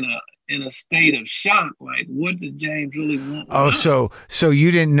kind of in a state of shock, like what does James really want? Oh, so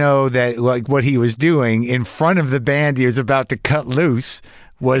you didn't know that like what he was doing in front of the band he was about to cut loose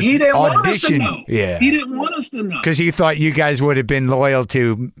was he didn't audition. Want us to know. Yeah, he didn't want us to know because he thought you guys would have been loyal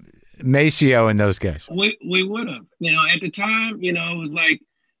to Maceo and those guys. We would have, you know, at the time, you know, it was like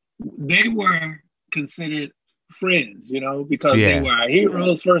they were considered friends, you know, because they were our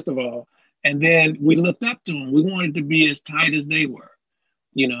heroes, first of all. And then we looked up to them. We wanted to be as tight as they were,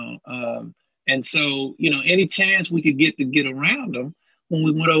 you know. And so, you know, any chance we could get around them, when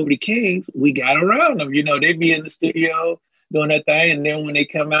we went over to Kings, we got around them. You know, they'd be in the studio doing that thing. And then when they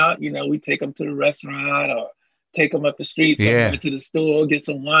come out, you know, we take them to the restaurant or take them up the street somewhere to the store, get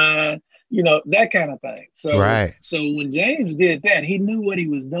some wine, you know, that kind of thing. So, so when James did that, he knew what he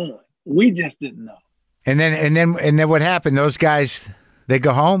was doing. We just didn't know. And then what happened? Those guys, they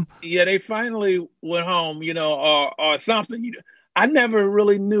go home? Yeah, they finally went home, you know, or something. You know, I never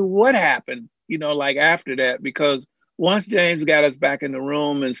really knew what happened, you know, like after that, because once James got us back in the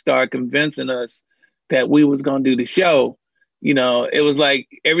room and started convincing us that we was going to do the show, you know, it was like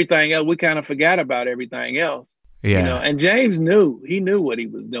everything else, we kind of forgot about everything else. Yeah. You know, and James knew what he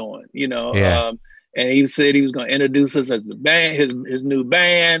was doing, you know, and he said he was going to introduce us as the band, his new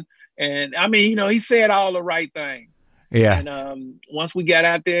band. And I mean, you know, he said all the right things. Yeah. And once we got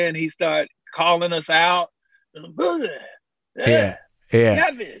out there and he started calling us out,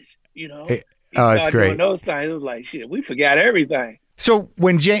 Catfish, you know, it's great. Doing those things. It was like, shit, we forgot everything. So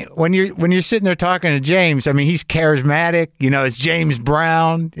when you're sitting there talking to James, I mean, he's charismatic. It's James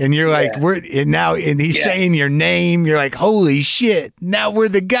Brown, and you're like, and he's saying your name. You're like, holy shit! Now we're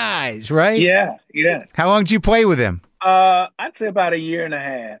the guys, right? Yeah, yeah. How long did you play with him? I'd say about a year and a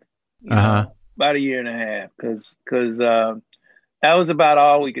half. About a year and a half, because that was about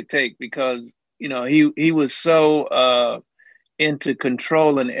all we could take, because he was so into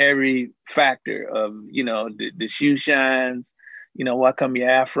controlling every factor of the shoe shines. Why come your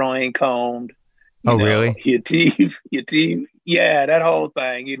afro ain't combed? Really? Your teeth, yeah, that whole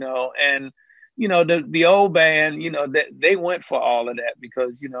thing, and the old band, they went for all of that,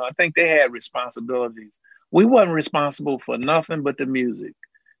 because I think they had responsibilities. We wasn't responsible for nothing but the music.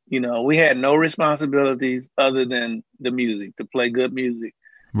 We had no responsibilities other than the music, to play good music,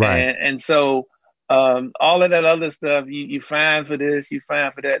 right? And so all of that other stuff, you find for this, you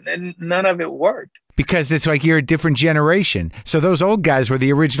find for that, and none of it worked. Because it's like you're a different generation. So those old guys were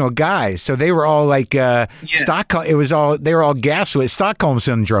the original guys. So they were all like Stockholm. They were all gaslit. Stockholm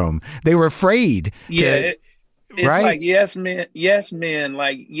syndrome. They were afraid. Yeah, it's right? like yes men,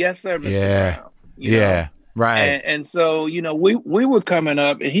 like yes sir, Mr. Brown. Yeah, right. And so we were coming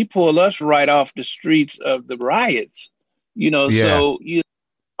up, and he pulled us right off the streets of the riots. So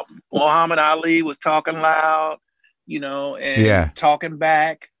Muhammad Ali was talking loud, and talking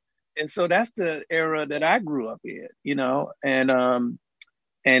back. And so that's the era that I grew up in,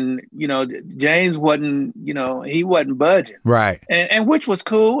 and James wasn't, he wasn't budging. Right. And which was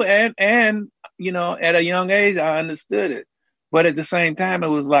cool. And at a young age, I understood it. But at the same time, it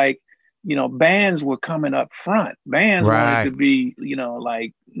was like, bands were coming up front. Bands wanted to be,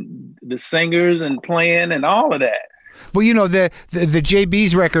 like the singers and playing and all of that. Well, the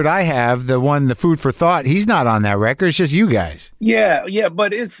JB's record I have, the one, the Food for Thought, he's not on that record. It's just you guys. Yeah.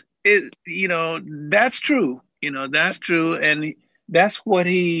 But that's true. That's true. And that's what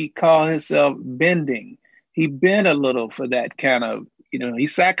he called himself, bending. He bent a little for that kind of, he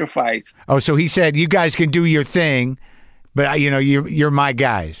sacrificed. Oh, so he said, you guys can do your thing, but you're my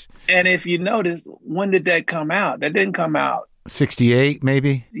guys. And if you notice, when did that come out? That didn't come out 68,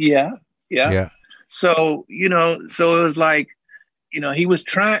 maybe. Yeah. So so it was like, he was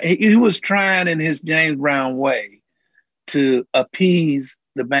trying in his James Brown way to appease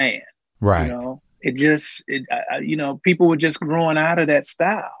the band. Right. People were just growing out of that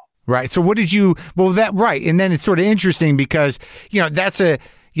style. Right. So what did you, right. And then it's sort of interesting because, that's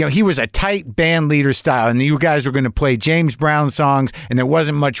he was a tight band leader style, and you guys were going to play James Brown songs, and there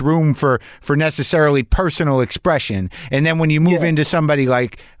wasn't much room for necessarily personal expression. And then when you move into somebody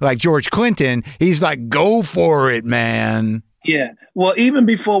like George Clinton, he's like, go for it, man. Yeah. Well, even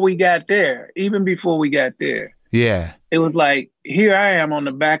before we got there, yeah, it was like, here I am on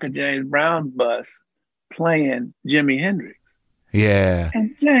the back of James Brown's bus playing Jimi Hendrix. Yeah.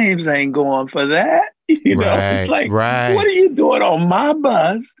 And James ain't going for that. It's like, what are you doing on my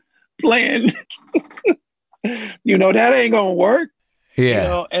bus playing? That ain't gonna work.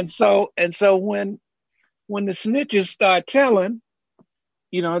 Yeah. And so when the snitches start telling,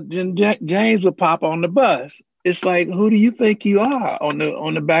 James would pop on the bus. It's like, who do you think you are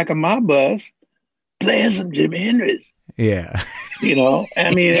on the back of my bus playing some Jimi Hendrix? Yeah.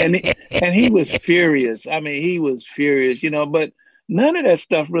 I mean, and he was furious. I mean, he was furious, but none of that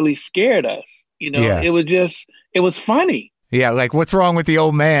stuff really scared us. It was funny. Yeah. Like, what's wrong with the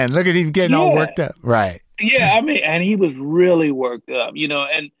old man? Look at him getting all worked up. Right. Yeah. I mean, and he was really worked up,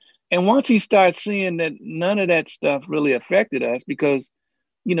 and once he starts seeing that none of that stuff really affected us, because,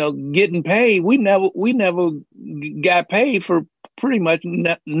 getting paid, we never got paid for pretty much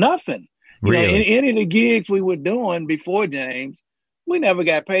nothing. Really? In any of the gigs we were doing before James, we never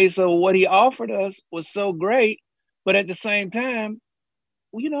got paid. So what he offered us was so great, but at the same time,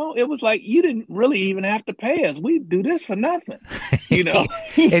 it was like, you didn't really even have to pay us. We do this for nothing,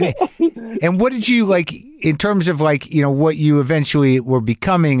 And what did you like in terms of like, what you eventually were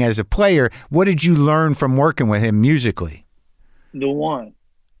becoming as a player? What did you learn from working with him musically? The one.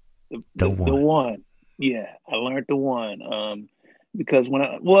 Yeah, I learned the one. Because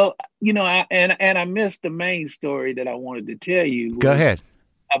I missed the main story that I wanted to tell you. Go ahead.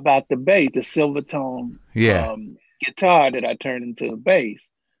 About the bass, the Silvertone guitar that I turned into a bass.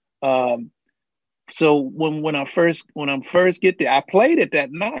 So when I first get there, I played it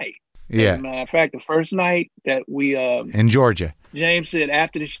that night. Yeah. As a matter of fact, the first night that we in Georgia, James said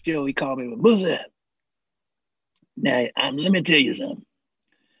after the show, he called me, "What's up? Now let me tell you something.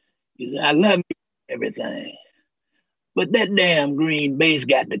 He said, I love everything, but that damn green bass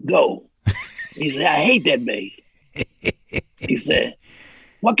got to go." He said, "I hate that bass." He said,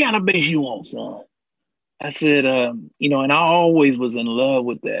 "What kind of bass you want, son?" I said, and I always was in love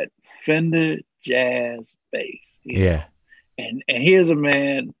with that Fender Jazz bass, Yeah. And here's a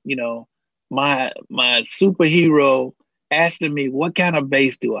man, my superhero asking me what kind of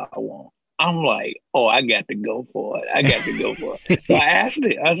bass do I want. I'm like, oh, I got to go for it. I got to go for it. So I asked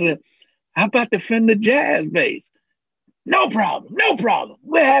it. I said, how about the Fender Jazz bass? No problem. No problem.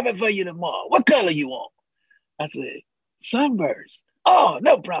 We'll have it for you tomorrow. What color you want? I said, sunburst. Oh,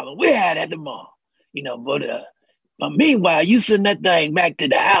 no problem. We'll have that tomorrow. But meanwhile, you send that thing back to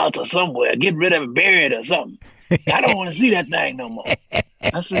the house or somewhere, get rid of it, bury it or something. I don't want to see that thing no more.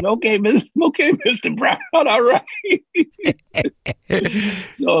 I said, okay, Mr. Brown, all right.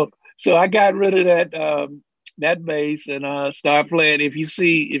 So I got rid of that bass and started playing. If you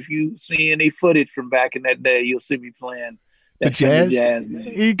see any footage from back in that day, you'll see me playing that jazz bass.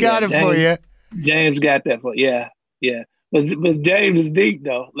 He got it for you. James got that for you. Yeah. But James is deep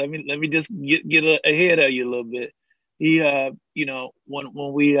though. Let me just get ahead of you a little bit. He when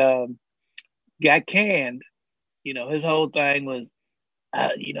we got canned, his whole thing was,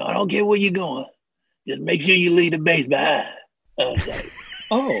 I don't care where you're going, just make sure you leave the bass behind. I was like,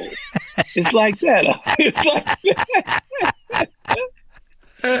 oh, it's like that. It's like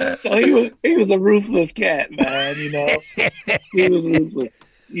that. So he was a ruthless cat, man. He was ruthless.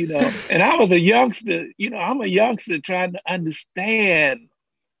 And I was a youngster. I'm a youngster trying to understand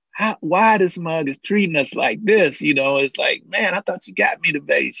why this mug is treating us like this. It's like, man, I thought you got me the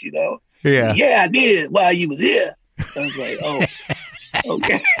bass. Yeah. Yeah, I did while you was here. I was like, oh,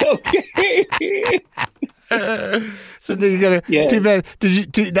 okay. So then you gotta. Yeah. Too bad.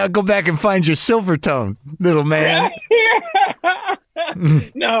 Now go back and find your Silvertone, little man.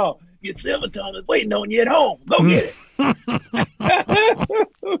 No, your Silvertone is waiting on you at home. Go get it.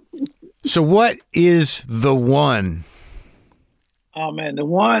 So what is the one? Oh man, the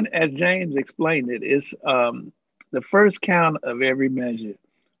one, as James explained it, is the first count of every measure.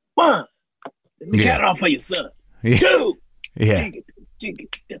 One. Let me count it off for your son. Yeah. Two. Yeah.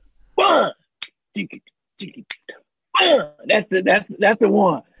 One. That's the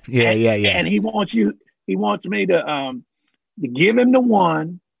one. Yeah, yeah. And he wants me to give him the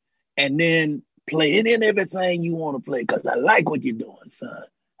one and then play it in everything you want to play, because I like what you're doing, son.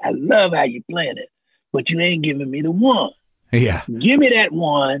 I love how you're playing it, but you ain't giving me the one. Yeah. Give me that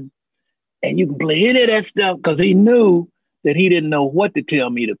one and you can play any of that stuff, because he knew that he didn't know what to tell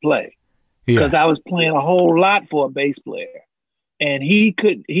me to play. Because I was playing a whole lot for a bass player. And he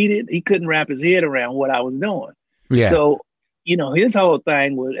couldn't wrap his head around what I was doing. Yeah. So, his whole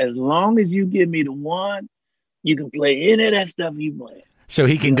thing was, as long as you give me the one, you can play any of that stuff you play. So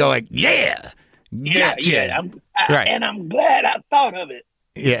he can go like, yeah. Gotcha. Yeah. Right. And I'm glad I thought of it.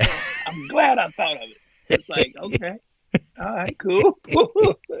 Yeah. I'm glad I thought of it. It's like, okay. All right, cool.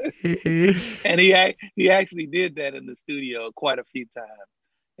 And he actually did that in the studio quite a few times.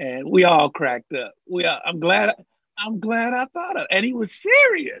 And we all cracked up. I'm glad I thought of it. And he was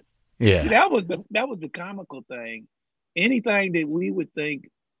serious. Yeah. See, that was the comical thing. Anything that we would think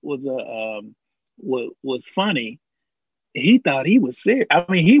was was funny, he thought he was serious. I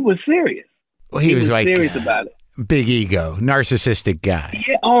mean, he was serious. Well, he was like serious about it. Big ego, narcissistic guy.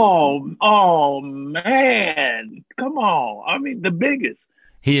 Yeah. Oh man. Come on. I mean, the biggest.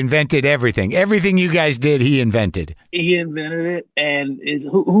 He invented everything. Everything you guys did, he invented. He invented it, and is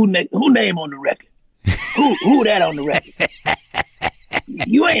who name on the record? who that on the record?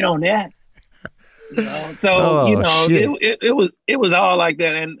 You ain't on that. So it was all like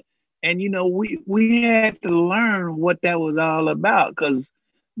that, and we had to learn what that was all about, because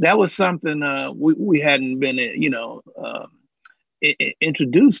that was something we hadn't been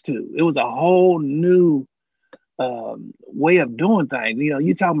introduced to. It was a whole new way of doing things.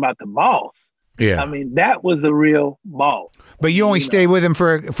 You're talking about the boss. Yeah. I mean, that was a real boss. But you only stayed with him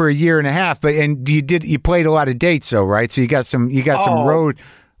for a year and a half. And you played a lot of dates though, right? So you got some road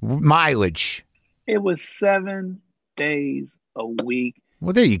mileage. It was 7 days a week.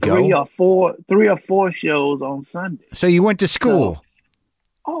 Well, there you go. 3 or 4 shows on Sunday. So you went to school.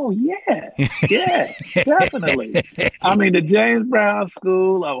 Oh yeah, definitely. I mean, the James Brown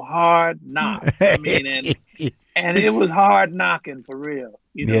School of Hard Knocks. I mean, and it was hard knocking for real.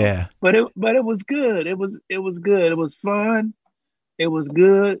 Yeah. But it was good. It was good. It was fun. It was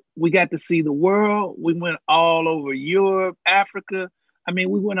good. We got to see the world. We went all over Europe, Africa. I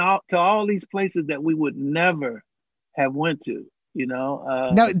mean, we went out to all these places that we would never have went to.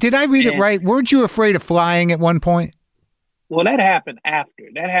 Now, did I read it right? Weren't you afraid of flying at one point? Well, that happened after.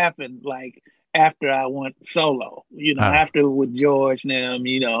 That happened like after I went solo, after with George and them,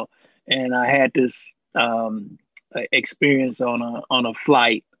 and I had this experience on a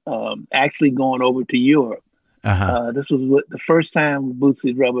flight actually going over to Europe. Uh-huh. This was the first time with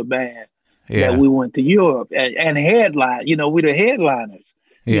Bootsy's Rubber Band that Yeah. we went to Europe and headline. We're the headliners.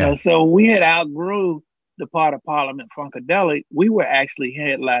 Yeah. So we had outgrew the part of Parliament Funkadelic. We were actually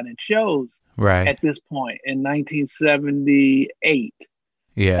headlining shows Right. at this point in 1978.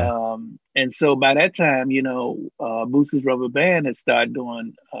 Yeah. And so by that time, Bootsy's Rubber Band had started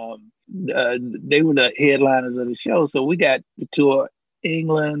doing. They were the headliners of the show, so we got to tour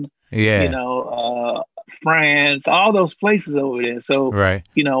England, Yeah. France, all those places over there. So, Right.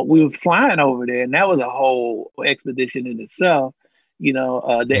 We were flying over there, and that was a whole expedition in itself.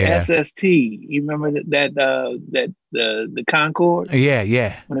 The SST. You remember the Concorde? Yeah.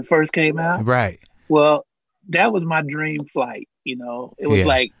 Yeah. When it first came out. Right. Well, that was my dream flight. It was Yeah.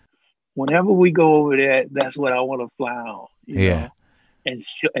 like whenever we go over there, that's what I want to fly on. Yeah. And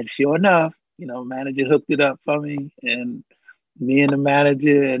sure enough, manager hooked it up for me, and me and the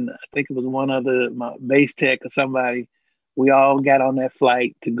manager, and I think it was one other, my base tech or somebody, we all got on that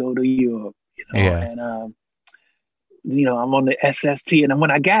flight to go to Europe, Yeah. and, I'm on the SST. And when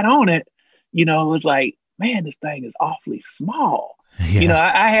I got on it, it was like, man, this thing is awfully small.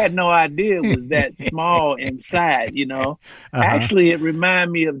 Yeah. I had no idea it was that small inside, Actually, it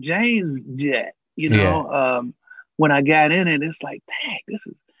reminded me of James Jet, when I got in it, it's like, dang, this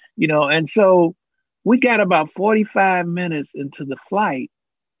is, and so we got about 45 minutes into the flight,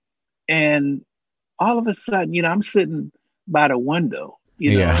 and all of a sudden, I'm sitting by the window,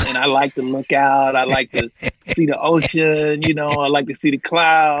 and I like to look out. I like to see the ocean, I like to see the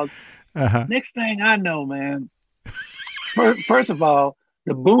clouds. Next thing I know, man, first of all,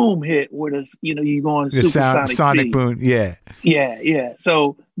 the boom hit with us, you going supersonic sonic speed. boom. Yeah. Yeah.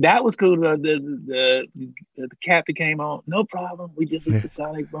 So that was cool. The captain came on, no problem. We just hit the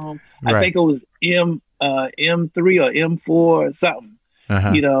sonic boom. Right. I think it was M3 or M4 or something.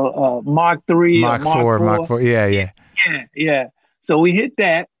 Mark 3 or Mark 4. Yeah. So we hit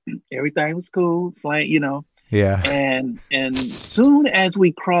that. Everything was cool. Flying, Yeah. And soon as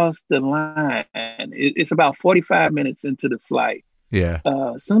we crossed the line, it's about 45 minutes into the flight. Yeah.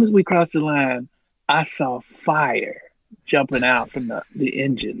 As soon as we crossed the line, I saw fire jumping out from the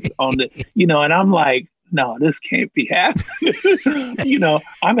engines on the, and I'm like, no, this can't be happening.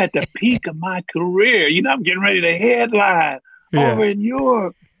 I'm at the peak of my career. I'm getting ready to headline over in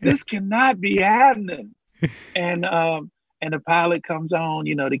Europe. This cannot be happening. And the pilot comes on,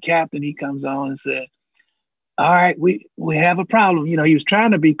 the captain, he comes on and said, all right, we have a problem. He was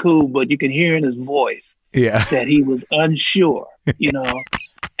trying to be cool, but you can hear in his voice that he was unsure,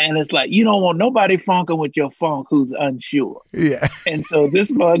 and it's like, you don't want nobody funking with your funk who's unsure. Yeah. And so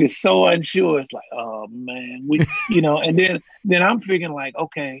this mug is so unsure. It's like, oh man, and then I'm figuring like,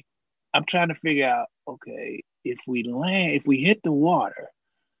 okay, I'm trying to figure out, okay, if we hit the water,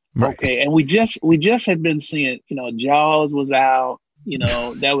 right. Okay. And we just had been seeing, Jaws was out,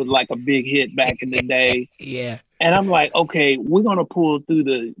 that was like a big hit back in the day. Yeah. And I'm like, okay, we're going to pull through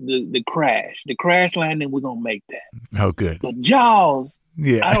the crash landing. We're going to make that. Oh, good. But Jaws,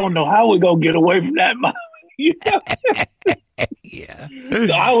 I don't know how we're going to get away from that. Yeah.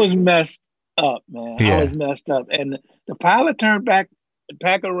 So I was messed up, man. Yeah. I was messed up. And the pilot turned back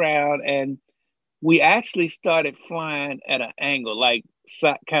around, and we actually started flying at an angle, like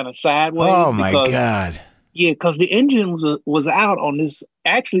kind of sideways. Oh, my God. Yeah, because the engine was out on this.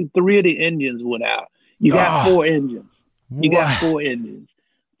 Actually, 3 of the engines went out. You got 4 engines. Got 4 engines.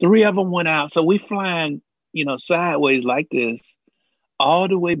 3 of them went out. So we flying, sideways like this all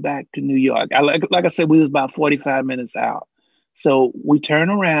the way back to New York. Like I said, we was about 45 minutes out. So we turn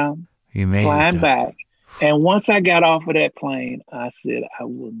around, flying back. And once I got off of that plane, I said, I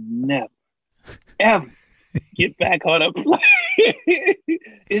will never, ever get back on a plane.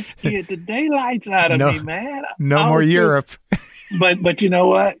 It scared the daylights out of me, man. No more Europe. But you know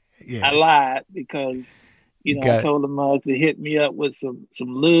what? Yeah. I lied because, I told the mugs to hit me up with some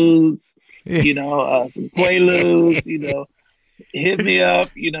ludes, some Quaaludes, hit me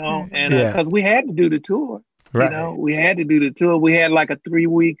up, and because we had to do the tour. Right. We had to do the tour. We had like a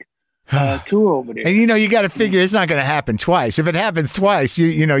 3-week tour over there. And you got to figure it's not going to happen twice. If it happens twice,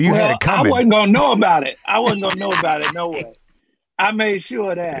 you had it coming. I wasn't going to know about it. No way. I made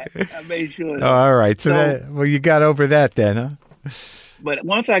sure of that. Oh, all right. So you got over that then, huh? But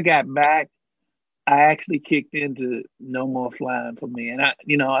once I got back, I actually kicked into no more flying for me, and I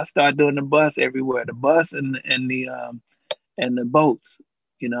started doing the bus everywhere, the bus and the boats,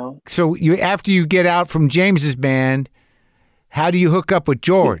 So after you get out from James's band, how do you hook up with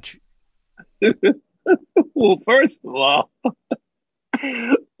George? Well, first of all,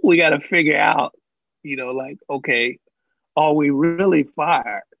 we got to figure out, like, okay, are we really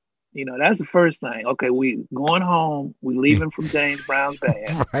fired? You know, that's the first thing. Okay, we going home. We leaving from James Brown's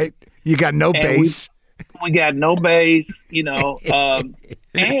band, Right. You got no and bass. we got no bass. You know,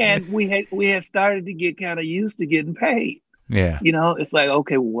 and we had started to get kind of used to getting paid. Yeah. You know, it's like,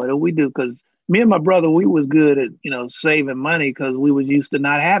 okay, what do we do? Because me and my brother, we was good at saving money because we was used to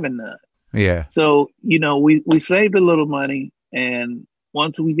not having none. Yeah. So we saved a little money, and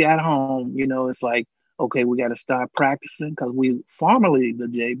once we got home, it's like, okay, we got to start practicing because we formerly the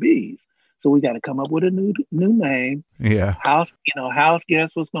JBs. So we got to come up with a new name. Yeah. House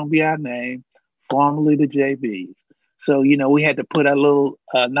Guest was going to be our name, formerly the JBs. So, we had to put a little,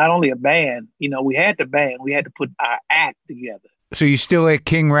 not only a band, we had the band, we had to put our act together. So you still at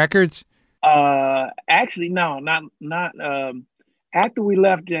King Records? Actually, no, not, after we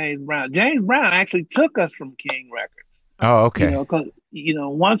left James Brown actually took us from King Records. Oh, okay. Because,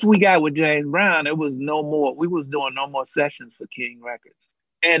 once we got with James Brown, it was no more, we was doing no more sessions for King Records.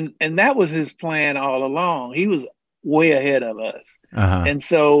 And that was his plan all along. He was way ahead of us. Uh-huh. And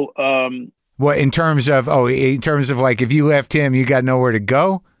so, what, in terms of like, if you left him, you got nowhere to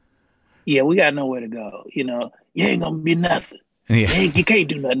go? Yeah, we got nowhere to go. You ain't gonna be nothing. Yeah. You can't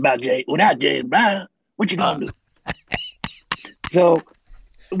do nothing without James Brown. What you gonna do? So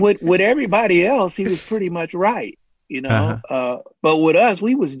with everybody else, he was pretty much right, but with us,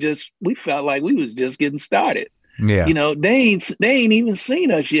 we felt like we was just getting started. Yeah. They ain't even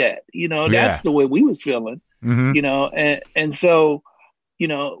seen us yet. That's the way we was feeling, and so,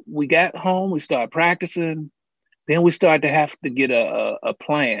 we got home, we started practicing, then we started to have to get a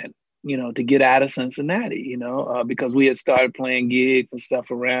plan, to get out of Cincinnati, because we had started playing gigs and stuff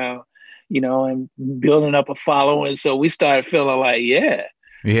around, and building up a following. So we started feeling like, yeah,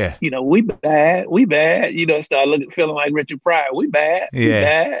 we bad, started feeling like Richard Pryor. We bad,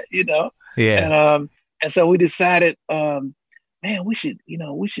 Yeah. And so we decided, man, we should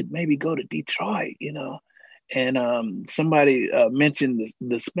maybe go to Detroit, and somebody mentioned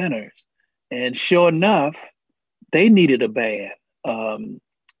the Spinners, and sure enough, they needed a band. So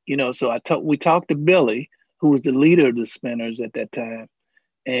we talked to Billy, who was the leader of the Spinners at that time,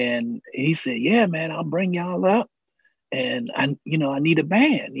 and he said, "Yeah, man, I'll bring y'all up, and I need a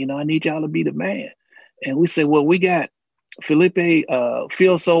band. I need y'all to be the band." And we said, "Well, we got Felipe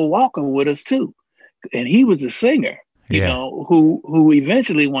Phil Soul Walker with us too, and he was the singer, who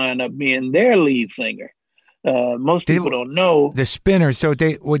eventually wound up being their lead singer." Most people don't know the Spinners. So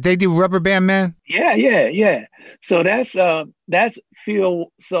would they do Rubber Band Man? Yeah. So that's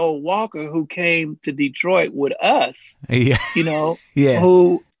Phil Soul Walker, who came to Detroit with us. Yeah. Who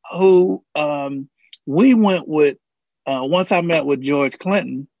we went with once I met with George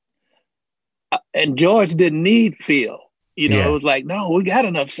Clinton, and George didn't need Phil. It was like, no, we got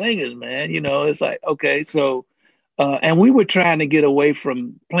enough singers, man. It's like, okay, so and we were trying to get away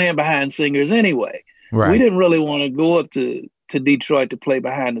from playing behind singers anyway. Right. We didn't really want to go up to Detroit to play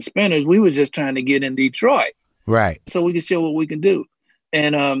behind the Spinners. We were just trying to get in Detroit. Right. So we could show what we can do.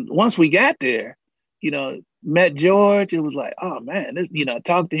 And once we got there, met George, it was like, oh man, this,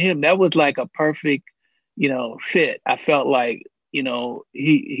 talked to him. That was like a perfect, fit. I felt like,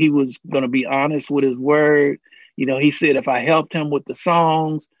 he was going to be honest with his word. He said if I helped him with the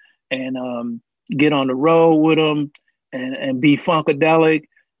songs and get on the road with him and be funkadelic,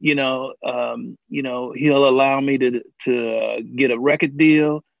 he'll allow me to get a record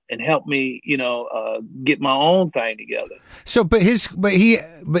deal and help me, get my own thing together. So, but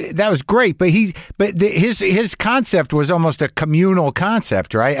that was great. But his concept was almost a communal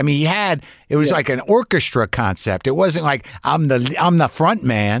concept, right? I mean, it was like an orchestra concept. It wasn't like I'm the front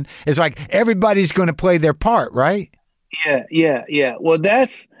man. It's like everybody's going to play their part, right? Yeah. Well,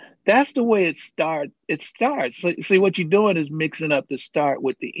 that's the way it starts. So, see, what you're doing is mixing up the start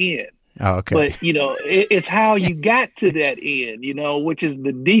with the end. Oh, okay. But, it's how you got to that end, which is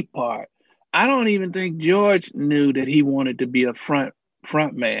the deep part. I don't even think George knew that he wanted to be a front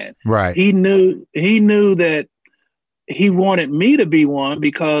man. Right. He knew that he wanted me to be one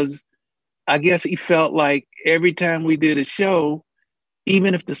because I guess he felt like every time we did a show,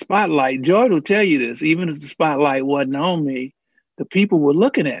 even if the spotlight, George will tell you this, even if the spotlight wasn't on me, the people were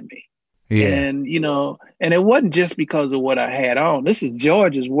looking at me. Yeah. And, and it wasn't just because of what I had on. This is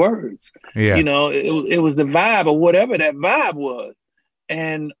George's words. Yeah. It was the vibe or whatever that vibe was.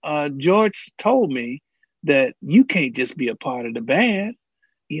 And George told me that you can't just be a part of the band.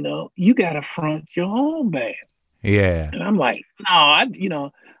 You got to front your own band. Yeah. And I'm like,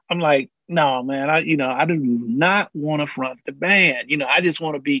 no, man, I do not want to front the band. I just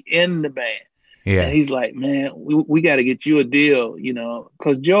want to be in the band. Yeah. And he's like, man, we got to get you a deal,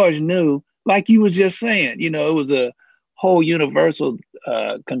 because George knew, like you was just saying, it was a whole Universal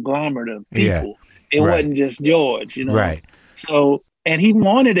conglomerate of people. It wasn't just George, you know. Right. So, and he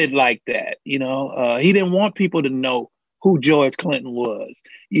wanted it like that, you know. He didn't want people to know who George Clinton was,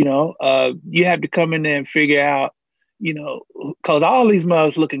 you know. You have to come in there and figure out, you know, because all these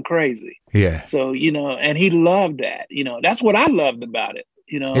mugs looking crazy. Yeah. So, you know, and he loved that, you know. That's what I loved about it,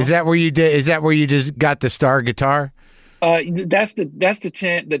 you know. Is that where you did? Is that where you just got the Star guitar? That's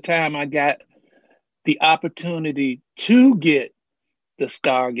the time I got the opportunity to get the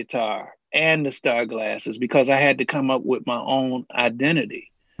Star guitar and the Star glasses, because I had to come up with my own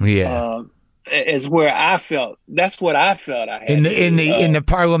identity. Yeah. Is where I felt. That's what I felt. I had in the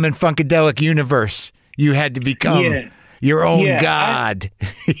Parliament Funkadelic universe, you had to become your own god.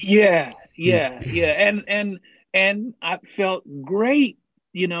 Yeah. And I felt great.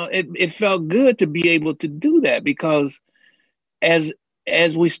 You know, it felt good to be able to do that, because as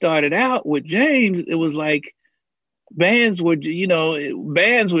we started out with James, it was like bands were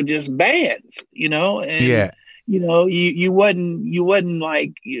just bands, you know, and you know, you wasn't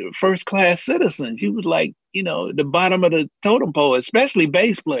like first class citizens. You was like, you know, the bottom of the totem pole, especially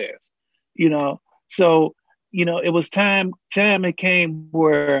bass players, you know. So, you know, it was time it came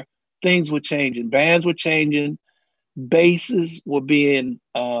where things were changing, bands were changing, basses were being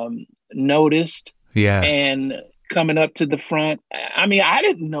noticed, and coming up to the front. I mean, I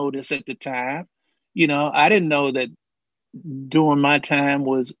didn't know this at the time, you know. I didn't know that during my time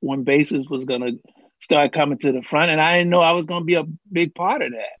was when basses was gonna start coming to the front, and I didn't know I was gonna be a big part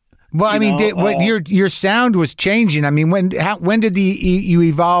of that. Well, I mean, your sound was changing. I mean, when did you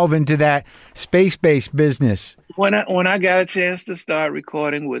evolve into that space-based business? When I got a chance to start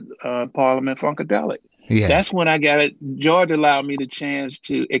recording with Parliament Funkadelic, that's when I got it. George allowed me the chance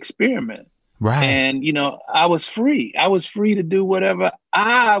to experiment, right? And you know, I was free. I was free to do whatever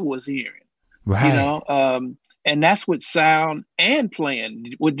I was hearing, right? You know, and that's with sound and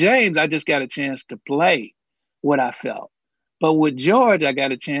playing. With James, I just got a chance to play what I felt. But with George, I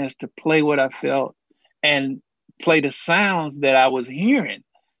got a chance to play what I felt and play the sounds that I was hearing,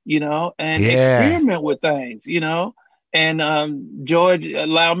 you know, and experiment with things, you know. And George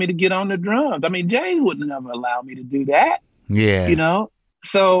allowed me to get on the drums. I mean, James would never allow me to do that. Yeah. You know,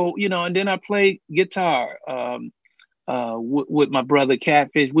 so, you know, and then I played guitar with my brother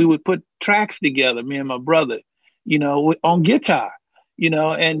Catfish. We would put tracks together, me and my brother, you know, on guitar. You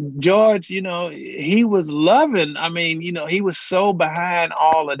know, and George, you know, he was loving. I mean, you know, he was so behind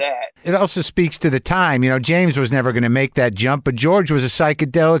all of that. It also speaks to the time. You know, James was never going to make that jump, but George was a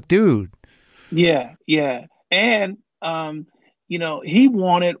psychedelic dude. Yeah. And, you know, he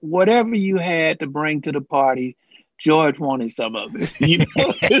wanted whatever you had to bring to the party. George wanted some of it. You know,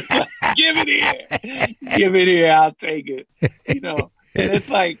 it's like, give it here. I'll take it. You know, and it's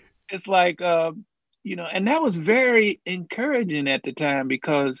like, you know, and that was very encouraging at the time,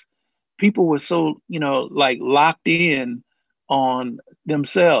 because people were so, you know, like locked in on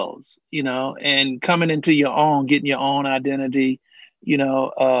themselves, you know, and coming into your own, getting your own identity, you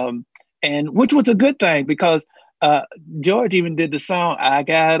know, and which was a good thing, because George even did the song, I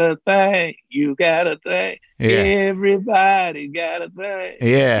got a thing, you got a thing, everybody got a thing.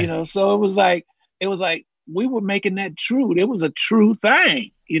 Yeah. You know, so it was like we were making that true. It was a true thing,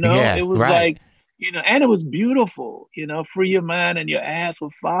 you know, it was like, you know, and it was beautiful, you know, free your mind and your ass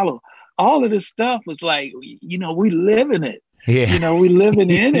will follow. All of this stuff was like, you know, we live in it, you know, we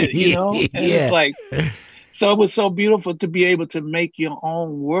living in it, you know, and it's like, so it was so beautiful to be able to make your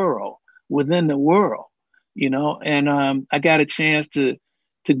own world within the world, you know, and I got a chance to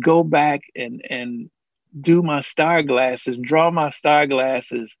go back and do my star glasses, draw my star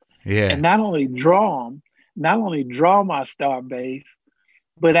glasses, and not only draw my star bass,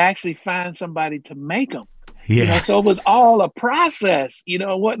 but actually find somebody to make them. You know, so it was all a process, you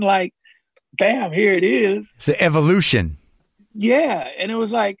know, it wasn't like, bam, here it is. It's an evolution. Yeah. And it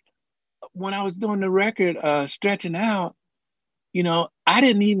was like, when I was doing the record, Stretching Out, you know, I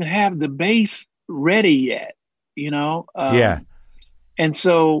didn't even have the bass ready yet, you know? And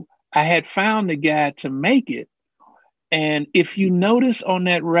so I had found the guy to make it. And if you notice on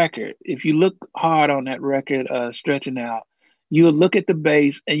that record, if you look hard on that record, Stretching Out, you'll look at the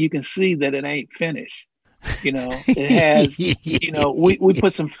bass and you can see that it ain't finished. You know, it has, you know, we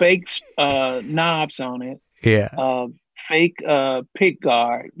put some fake knobs on it. Fake pick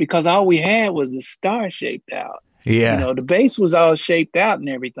guard, because all we had was the star shaped out. You know, the bass was all shaped out and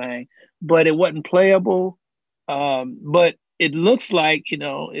everything, but it wasn't playable. But it looks like, you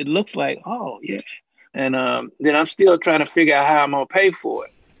know, oh yeah. And then I'm still trying to figure out how I'm gonna pay for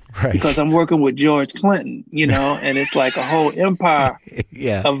it. Right. Because I'm working with George Clinton, you know, and it's like a whole empire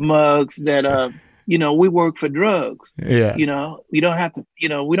of mugs that we work for drugs. Yeah. We don't have to,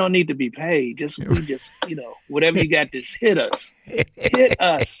 we don't need to be paid. We just, whatever you got, just hit us. Hit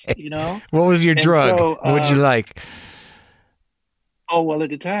us, What was your And drug? so, What'd you like? Oh, well, at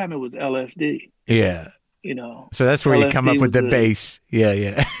the time it was LSD, Yeah. So that's where you come up LSD with the was bass.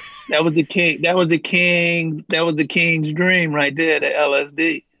 Yeah. that was the king. That was the king's dream right there, the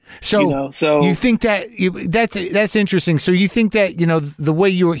LSD. So, So you think that's interesting. So you think that, the way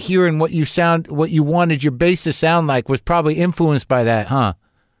you were hearing what you wanted your bass to sound like was probably influenced by that, huh?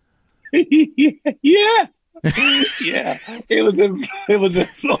 yeah. Yeah. It was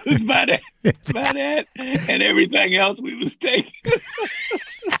influenced by that and everything else we was taking.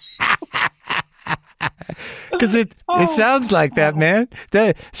 Because it sounds like that, man.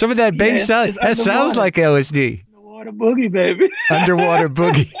 Some of that bass sounds like LSD. Underwater boogie, baby. Underwater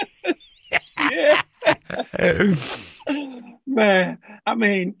boogie. Yeah. Man, I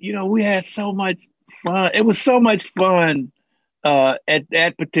mean, we had so much fun. It was so much fun at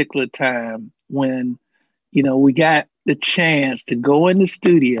that particular time when, we got the chance to go in the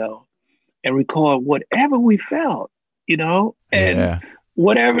studio and record whatever we felt, and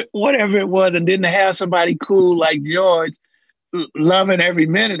whatever it was, and didn't have somebody cool like George loving every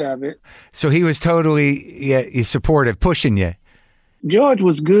minute of it. So he was totally supportive, pushing you. George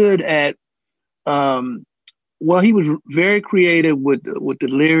was good at, he was very creative with the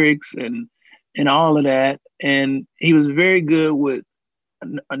lyrics and all of that, and he was very good with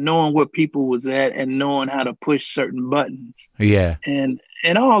knowing where people was at and knowing how to push certain buttons. Yeah, and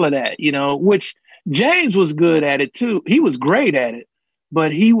all of that, which James was good at it too. He was great at it,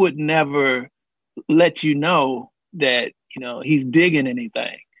 but he would never let you know that he's digging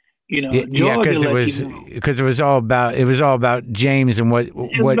anything. George because it was all about James and what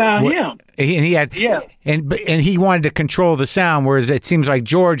him. And he had and he wanted to control the sound, whereas it seems like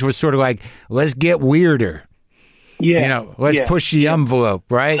George was sort of like, let's get weirder. Yeah, let's push the envelope,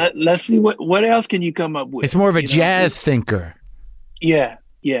 right? Let's see what else can you come up with. It's more of a jazz thinker. Yeah,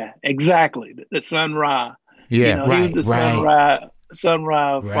 exactly. The Sun Ra. Yeah, he was the Sun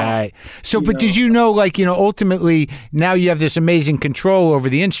Ra. Right. So, but did you know, ultimately now you have this amazing control over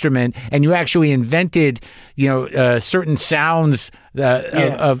the instrument, and you actually invented, certain sounds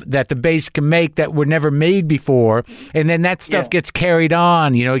of that the bass can make that were never made before, and then that stuff gets carried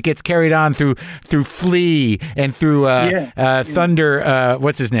on. It gets carried on through Flea and through Thunder.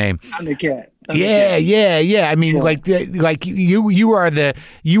 What's his name? Thundercat. Yeah. I mean, like you are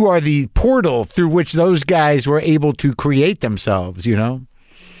the portal through which those guys were able to create themselves.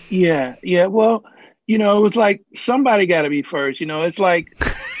 Yeah. Well, it was like somebody got to be first. It's like,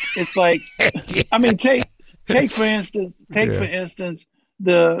 I mean, take for instance,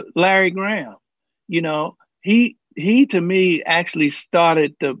 the Larry Graham. He to me actually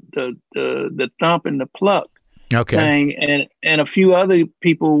started the thump and the pluck thing, and a few other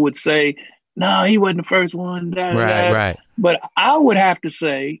people would say, no, he wasn't the first one. Right. But I would have to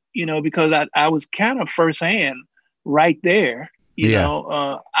say, because I was kind of firsthand right there,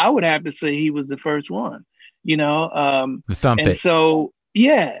 I would have to say he was the first one, the thump. And so,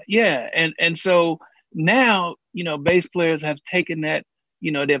 yeah. And so now, bass players have taken that,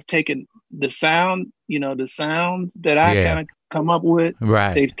 they've taken the sound, the sounds that I kind of come up with.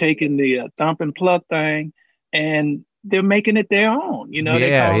 Right. They've taken the thump and pluck thing, and they're making it their own, they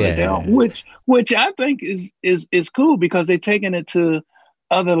call it their own, which I think is cool because they're taking it to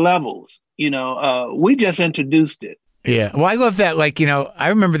other levels. We just introduced it. Yeah. Well, I love that. I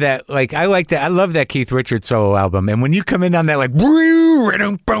remember that. I like that. I love that Keith Richards solo album. And when you come in on that,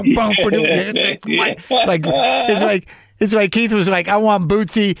 it's like Keith was like, I want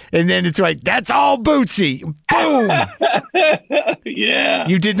Bootsy. And then it's like, that's all Bootsy. Boom. Yeah.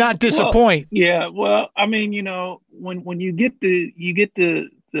 You did not disappoint. Well, I mean, when you get the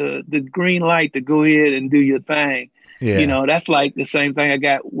green light to go ahead and do your thing, that's like the same thing I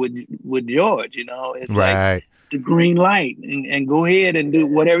got with George, it's like the green light and go ahead and do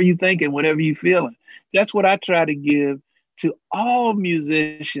whatever you think and whatever you feeling. That's what I try to give to all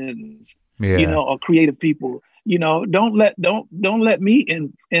musicians, or creative people. Don't let me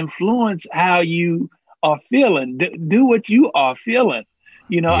influence how you are feeling. Do what you are feeling.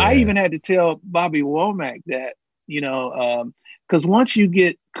 I even had to tell Bobby Womack that, because once you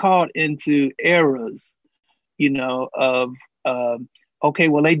get caught into eras, of okay,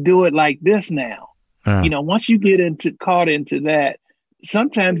 well, they do it like this now. Once you get caught into that,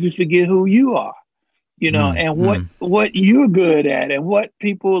 sometimes you forget who you are, and what you're good at and what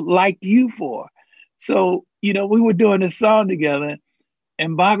people like you for. So, we were doing this song together,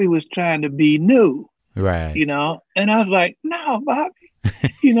 and Bobby was trying to be new. Right. And I was like, no, Bobby,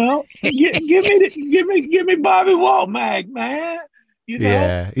 You know, give me Bobby Womack, man. You know,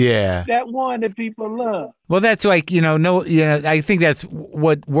 Yeah, yeah. that one that people love. Well, that's like, no, I think that's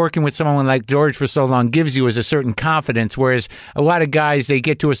what working with someone like George for so long gives you is a certain confidence. Whereas a lot of guys, they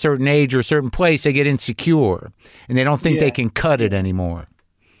get to a certain age or a certain place, they get insecure and they don't think they can cut it anymore.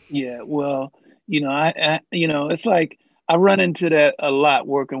 Yeah. Well, it's like I run into that a lot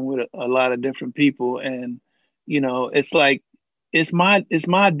working with a lot of different people. And, it's like, it's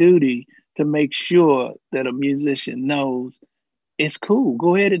my duty to make sure that a musician knows it's cool.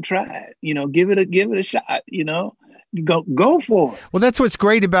 Go ahead and try it. Give it a shot. Go for it. Well, that's what's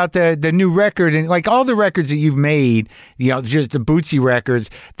great about the new record, and like all the records that you've made, just the Bootsy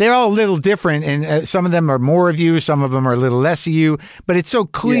records, they're all a little different, and some of them are more of you, some of them are a little less of you. But it's so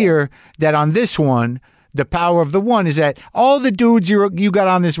clear that on this one, the power of the one is that all the dudes you got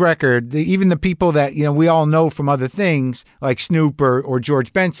on this record, even the people that we all know from other things like Snoop or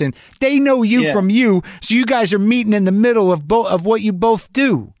George Benson, they know you from you. So you guys are meeting in the middle of what you both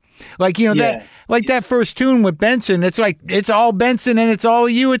do. Like that first tune with Benson, it's like it's all Benson and it's all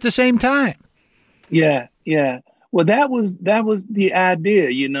you at the same time. Yeah, yeah. Well, that was the idea,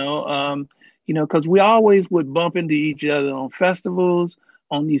 because we always would bump into each other on festivals,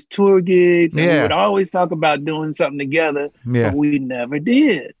 on these tour gigs, and we would always talk about doing something together, but we never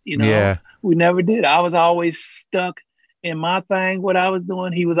did, we never did. I was always stuck in my thing, what I was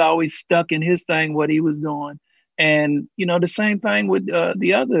doing. He was always stuck in his thing, what he was doing. And, the same thing with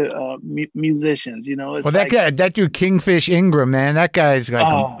the other musicians, it's well, that dude, Kingfish Ingram, man, that guy's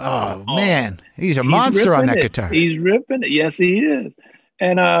like, man, he's a monster on that guitar. He's ripping it. Yes, he is.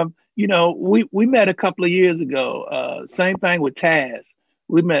 And, we met a couple of years ago. Same thing with Taz.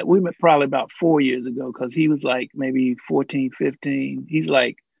 We met probably about 4 years ago because he was like maybe 14, 15. He's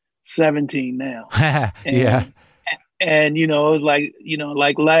like 17 now. Yeah. And, it was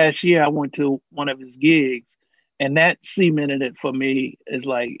like last year I went to one of his gigs and that cemented it for me. It's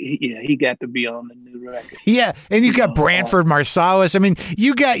like, he got to be on the new record. Yeah. And you got Branford Marsalis. I mean,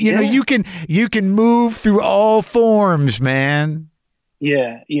 you got, you can move through all forms, man.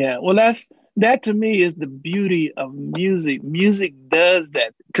 Yeah. Yeah. Well, that to me is the beauty of music. Music does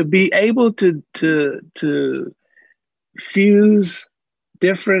that. To be able to fuse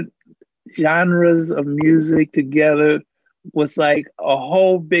different genres of music together was like a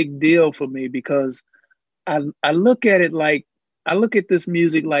whole big deal for me because I look at it like I look at this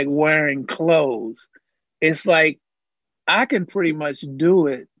music like wearing clothes. It's like I can pretty much do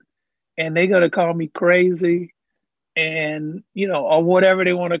it and they're gonna call me crazy and or whatever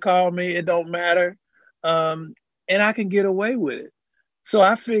they want to call me, it don't matter. And I can get away with it. So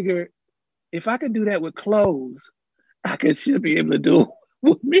I figure if I can do that with clothes, should be able to do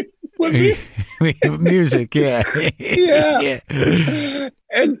it with music, yeah. Yeah.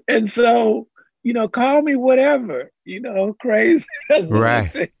 And so, call me whatever, crazy,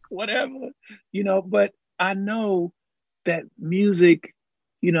 right, whatever, but I know that music,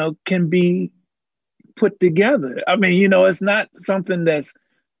 can be put together. I mean, it's not something that's,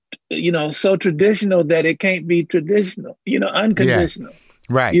 so traditional that it can't be traditional, unconditional. Yeah.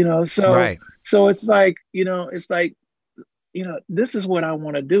 Right. So it's like, this is what I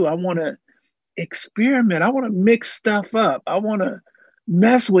want to do. I want to experiment. I want to mix stuff up. I want to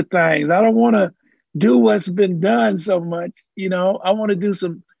mess with things. I don't want to do what's been done so much. I want to do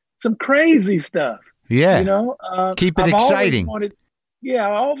some crazy stuff. Yeah. Keep it exciting. I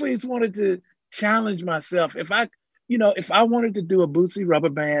always wanted to challenge myself. If I wanted to do a Bootsy Rubber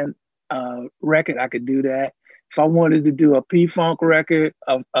Band record, I could do that. If I wanted to do a P-Funk record,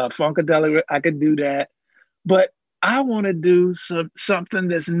 a Funkadelic, I could do that. But I want to do something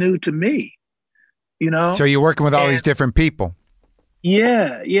that's new to me, So you're working with all these different people.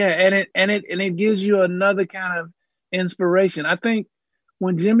 Yeah, and it gives you another kind of inspiration. I think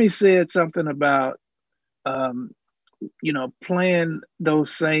when Jimmy said something about playing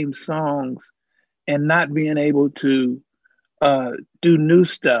those same songs and not being able to do new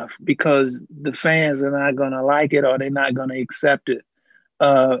stuff because the fans are not going to like it or they're not going to accept it.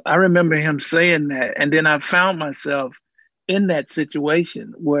 I remember him saying that. And then I found myself in that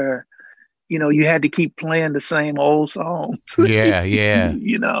situation where, you had to keep playing the same old songs. Yeah, yeah.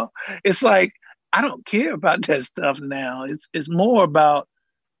 It's like, I don't care about that stuff now. It's more about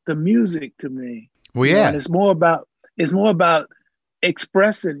the music to me. Well, yeah. And it's more about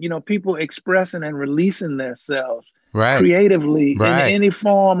expressing, people expressing and releasing themselves creatively in any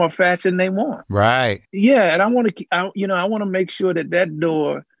form or fashion they want. Right. Yeah. And I want to make sure that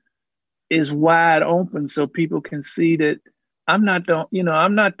door is wide open so people can see that I'm not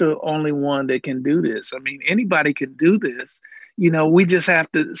the only one that can do this. I mean, anybody can do this. we just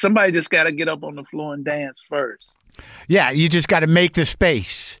have to, somebody just got to get up on the floor and dance first. Yeah, you just got to make the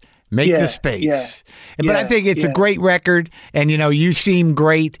space. Make the space. Yeah, but I think it's a great record, and, you seem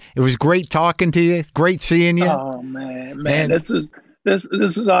great. It was great talking to you. Great seeing you. Oh, man. This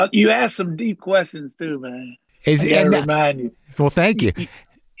is all, you asked some deep questions, too, man. I gotta remind you. Well, thank you.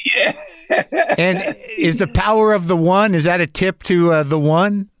 Yeah. And is the power of the one, is that a tip to the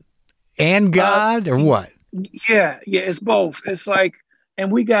one and God, or what? Yeah, it's both. It's like,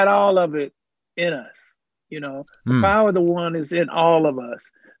 and we got all of it in us. The power of the one is in all of us.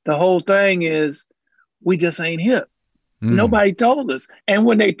 The whole thing is we just ain't hip. Nobody told us. And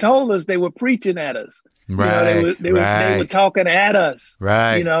when they told us, they were preaching at us. Right. They were talking at us.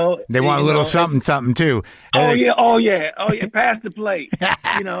 Right. They want a little something too. Oh yeah. Pass the plate.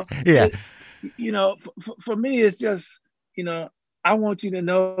 Yeah. For me, it's just, I want you to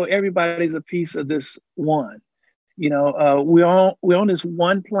know everybody's a piece of this one. We're on this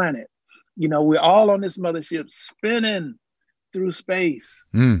one planet. We're all on this mothership spinning through space,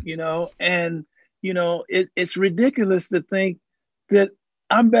 and, it's ridiculous to think that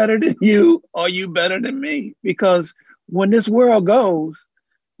I'm better than you or you better than me, because when this world goes,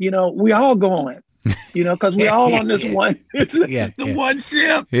 we all going, because we all on this one, it's the one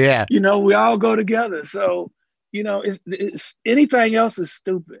ship, we all go together. So, it's anything else is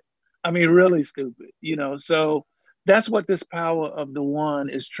stupid. I mean, really stupid, so that's what this power of the one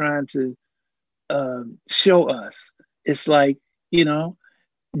is trying to show us. It's like,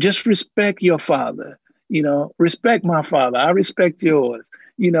 just respect your father, respect my father. I respect yours,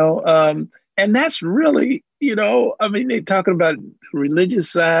 and that's really, they're talking about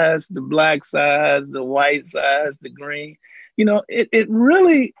religious sides, the black sides, the white sides, the green, it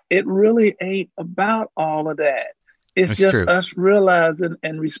really ain't about all of that. It's that's just true. Us realizing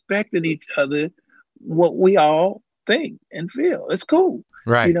and respecting each other, what we all think and feel. It's cool.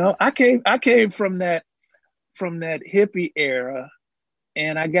 Right. I came from that hippie era,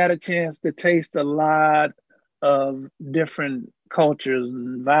 and I got a chance to taste a lot of different cultures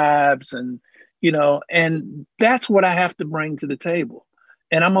and vibes, and and that's what I have to bring to the table.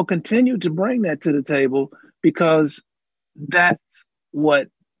 And I'm gonna continue to bring that to the table, because that's what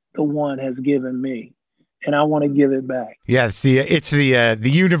the one has given me, and I want to give it back. Yeah, it's the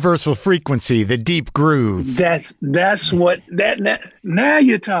universal frequency, the deep groove. That's what now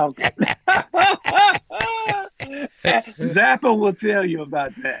you're talking. Zappa will tell you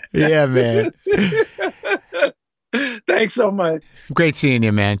about that. Yeah, man. Thanks so much. It's great seeing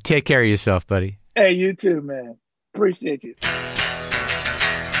you, man. Take care of yourself, buddy. Hey, you too, man. Appreciate you.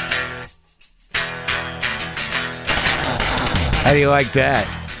 How do you like that?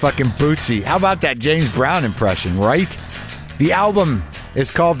 Fucking Bootsy. How about that James Brown impression, right? The album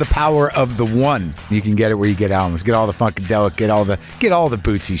is called The Power of the One. You can get it where you get albums. Get all the Funkadelic, get all the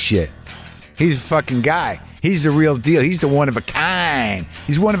Bootsy shit. He's a fucking guy. He's the real deal. He's the one of a kind.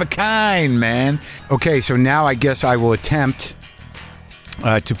 He's one of a kind, man. Okay, so now I guess I will attempt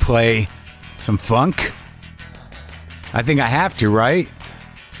to play some funk. I think I have to, right?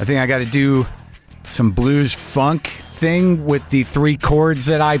 I think I got to do some blues funk thing with the 3 chords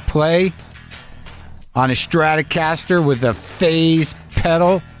that I play on a Stratocaster with a phase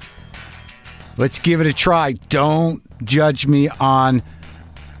pedal. Let's give it a try. Don't judge me on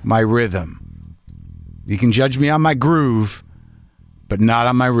my rhythm. You can judge me on my groove, but not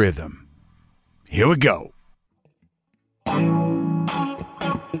on my rhythm. Here we go.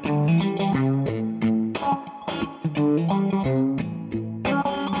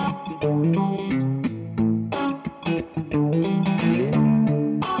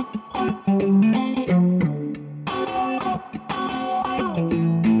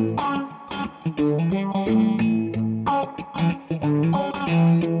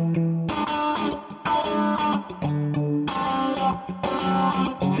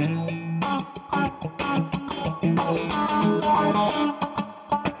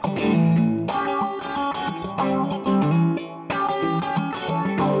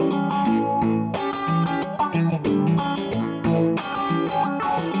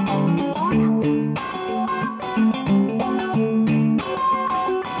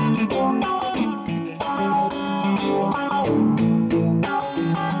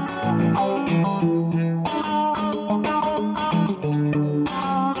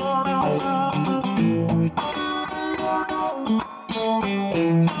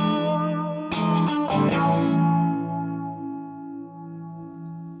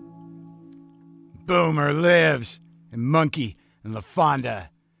 Boomer lives, and Monkey and LaFonda,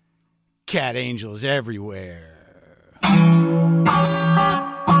 cat angels everywhere.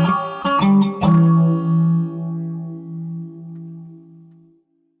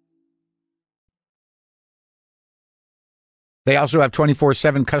 They also have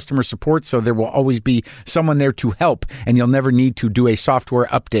 24/7 customer support, so there will always be someone there to help, and you'll never need to do a software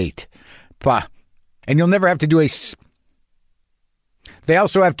update. And you'll never have to do a... They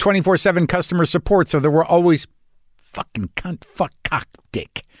also have 24/7 customer support, so there will always... Fucking cunt, fuck, cock,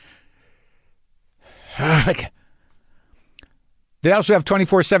 dick. They also have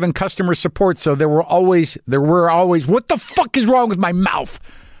 24/7 customer support, so there were always... What the fuck is wrong with my mouth?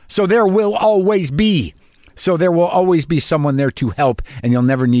 So there will always be someone there to help, and you'll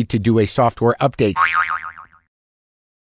never need to do a software update.